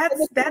right, that's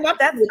something.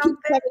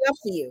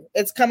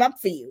 It's come up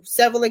for you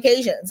several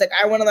occasions. Like,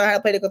 I want to learn how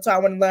to play the guitar. I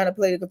want to learn how to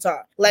play the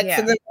guitar. Like,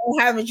 so then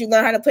why haven't you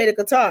learned how to play the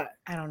guitar?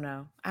 I don't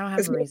know. I don't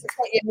have a reason.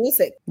 Your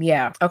music.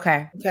 Yeah.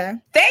 Okay. Okay.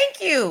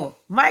 Thank you.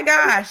 My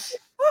gosh.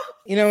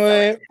 You know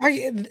what?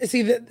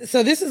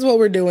 So this is what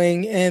we're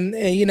doing, and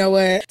you know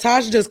what?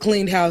 Tosh just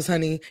cleaned house,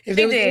 honey. If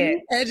there was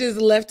any edges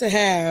left to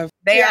have,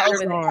 they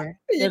are gone.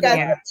 You guys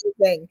are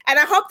amazing. And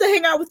I hope to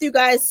hang out with you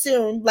guys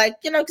soon.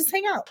 Like, just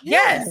hang out.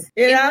 Yes.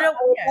 In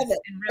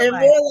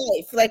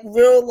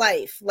real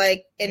life,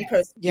 like in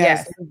person.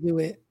 Yes. Let's do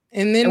it.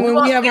 And then when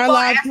we have our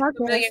live podcast,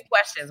 a million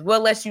questions.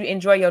 We'll let you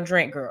enjoy your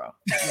drink, girl.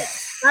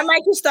 I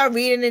might just start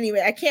reading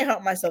anyway. I can't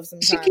help myself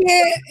sometimes. She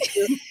can't.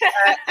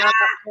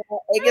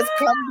 It just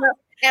comes up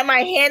and my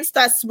hands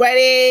start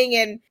sweating,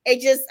 and I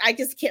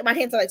just can't. My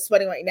hands are like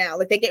sweating right now.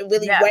 Like they get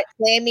really wet,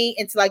 clammy,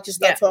 and to like just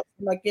start talking.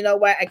 I'm like, you know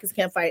what? I just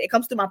can't fight it. It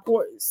comes through my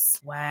pores.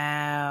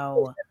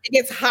 Wow. It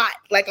gets hot.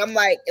 Like I'm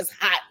like, it's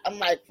hot. I'm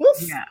like, woof.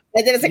 Yeah.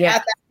 And then it's like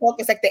after I talk,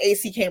 it's like the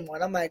AC came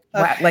on. I'm like,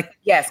 wow. Like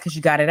because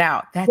you got it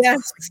out.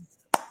 That's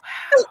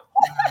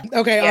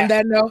Okay, on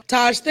that note,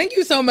 Tosh, thank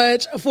you so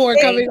much for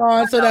coming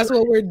on. So that's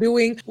what we're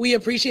doing. We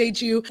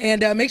appreciate you.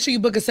 And make sure you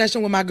book a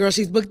session with my girl.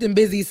 She's booked and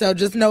busy. So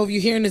just know if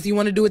you're hearing this, you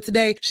want to do it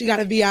today, she got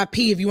a VIP.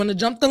 If you want to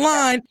jump the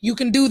line, you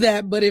can do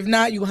that. But if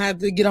not, you'll have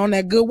to get on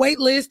that good wait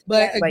list.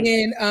 But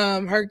again,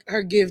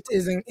 her gift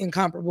is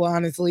incomparable,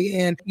 honestly.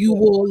 And you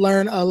will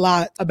learn a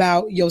lot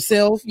about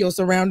yourself, your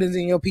surroundings,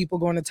 and your people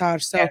going to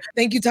Tosh. So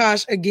thank you,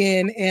 Tosh,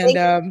 again. And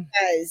thank you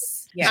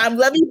guys. I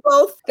love you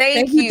both.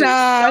 Thank you,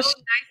 Tosh. So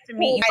nice to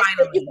meet you.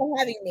 Thank you for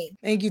having me.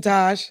 Thank you,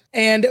 Tosh.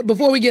 And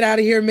before we get out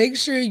of here, make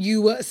sure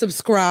you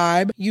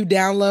subscribe, you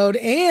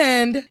download,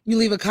 and you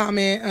leave a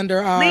comment under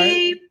our.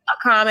 Leave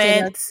a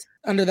comment.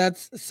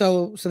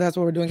 So that's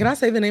what we're doing. Can I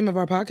say the name of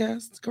our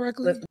podcast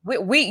correctly?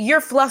 You're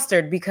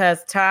flustered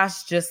because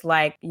Tosh just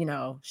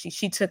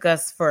she took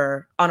us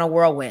on a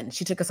whirlwind.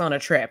 She took us on a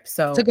trip.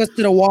 So took us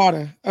to the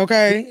water.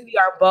 Okay. We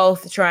are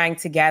both trying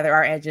to gather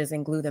our edges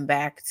and glue them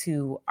back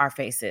to our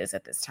faces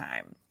at this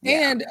time.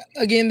 Yeah. And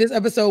again, this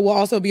episode will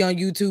also be on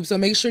YouTube. So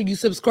make sure you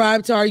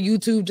subscribe to our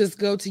YouTube. Just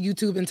go to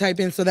YouTube and type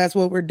in So That's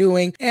What We're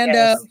Doing. And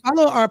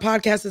follow our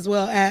podcast as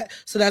well at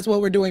So That's What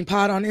We're Doing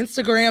Pod on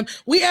Instagram.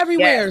 We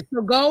everywhere. Yes.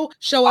 So go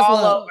show us all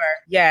love. Over.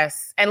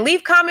 Yes. And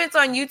leave comments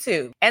on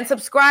YouTube and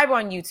subscribe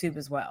on YouTube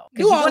as well.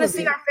 Because you want to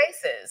see our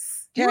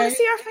faces. You want to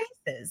see our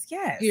faces.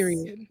 Yes.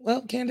 Period.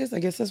 Well, Candace, I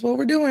guess that's what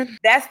we're doing.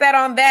 That's that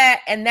on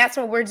that. And that's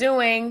what we're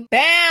doing.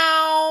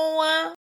 Bow.